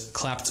fathers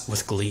clapped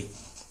with glee.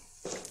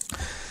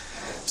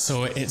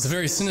 So it's a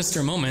very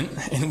sinister moment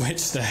in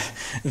which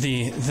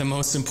the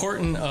most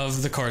important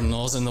of the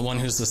cardinals and the one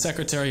who's the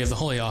secretary of the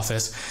Holy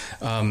Office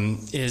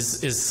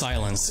is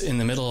silenced in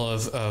the middle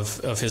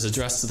of his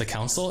address to the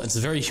council. It's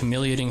very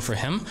humiliating for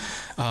him.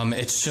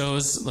 It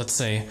shows, let's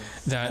say,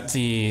 that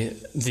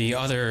the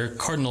other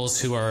cardinals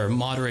who are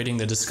moderating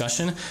the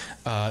discussion,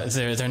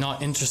 they're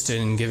not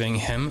interested in giving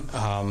him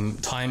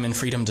time and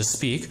freedom to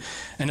speak.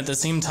 And at the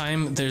same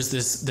time, there's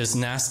this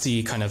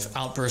nasty kind of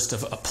outburst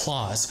of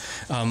applause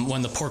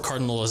when the poor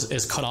cardinal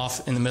is cut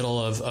off in the middle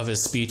of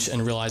his speech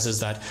and realizes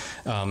that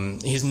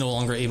he's no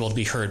longer able to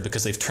be heard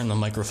because they've turned the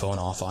microphone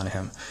off on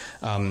him.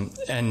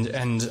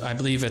 And I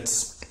believe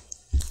it's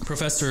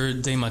Professor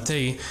De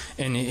Mattei,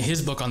 in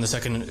his book on the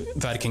Second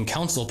Vatican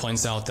Council,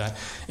 points out that,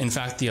 in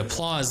fact, the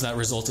applause that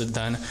resulted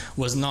then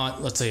was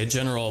not, let's say, a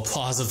general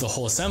applause of the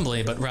whole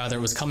assembly, but rather it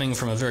was coming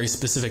from a very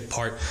specific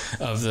part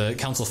of the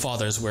Council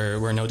Fathers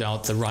where no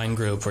doubt the Rhine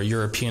Group or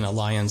European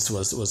Alliance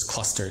was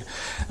clustered.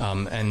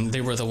 And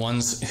they were the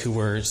ones who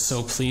were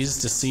so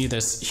pleased to see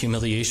this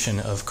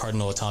humiliation of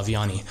Cardinal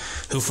Ottaviani,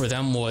 who for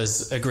them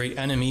was a great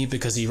enemy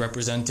because he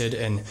represented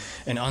an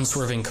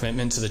unswerving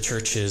commitment to the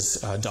Church's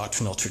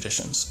doctrinal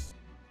traditions.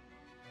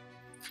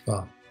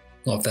 Well,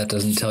 if that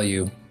doesn't tell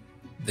you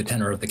the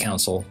tenor of the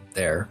council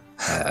there,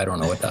 I don't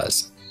know what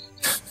does.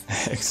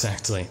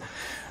 Exactly.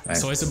 Right.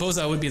 So I suppose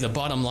that would be the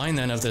bottom line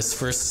then of this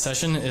first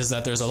session, is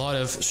that there's a lot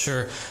of,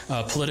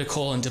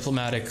 political and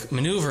diplomatic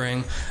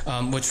maneuvering,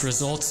 which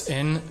results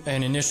in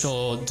an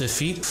initial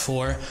defeat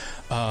for,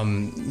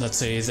 let's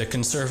say, the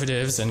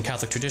conservatives and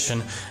Catholic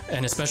tradition,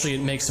 and especially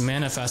it makes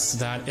manifest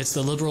that it's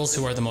the liberals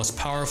who are the most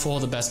powerful,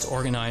 the best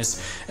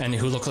organized, and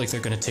who look like they're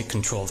going to take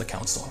control of the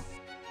council.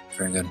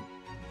 Very good.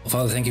 Well,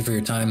 Father, thank you for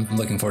your time. I'm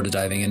looking forward to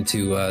diving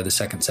into the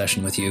second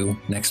session with you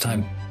next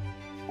time.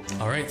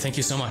 All right. Thank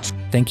you so much.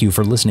 Thank you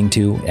for listening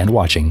to and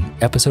watching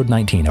episode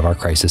 19 of our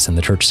Crisis in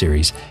the Church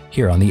series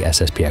here on the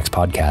SSPX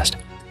podcast.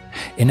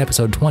 In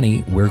episode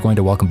 20, we're going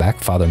to welcome back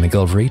Father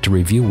MacGillivray to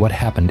review what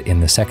happened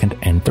in the second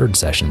and third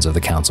sessions of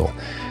the Council,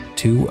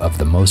 two of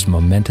the most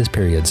momentous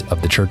periods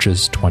of the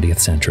Church's 20th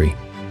century.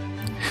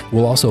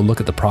 We'll also look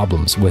at the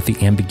problems with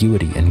the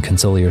ambiguity in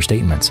conciliar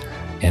statements,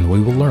 and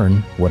we will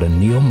learn what a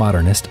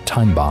neo-modernist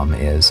time bomb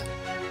is.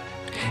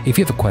 If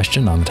you have a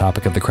question on the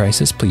topic of the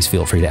crisis, please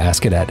feel free to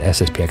ask it at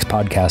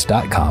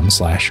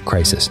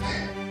sspxpodcast.com/crisis.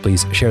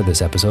 Please share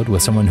this episode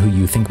with someone who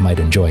you think might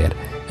enjoy it,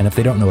 and if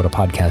they don't know what a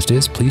podcast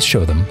is, please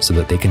show them so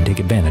that they can take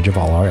advantage of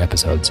all our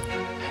episodes.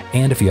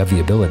 And if you have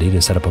the ability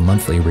to set up a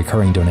monthly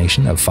recurring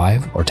donation of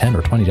 $5 or $10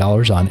 or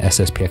 $20 on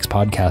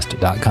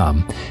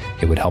sspxpodcast.com,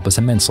 it would help us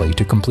immensely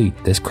to complete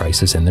this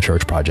Crisis in the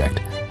Church project.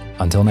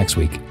 Until next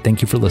week,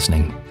 thank you for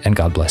listening, and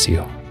God bless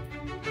you.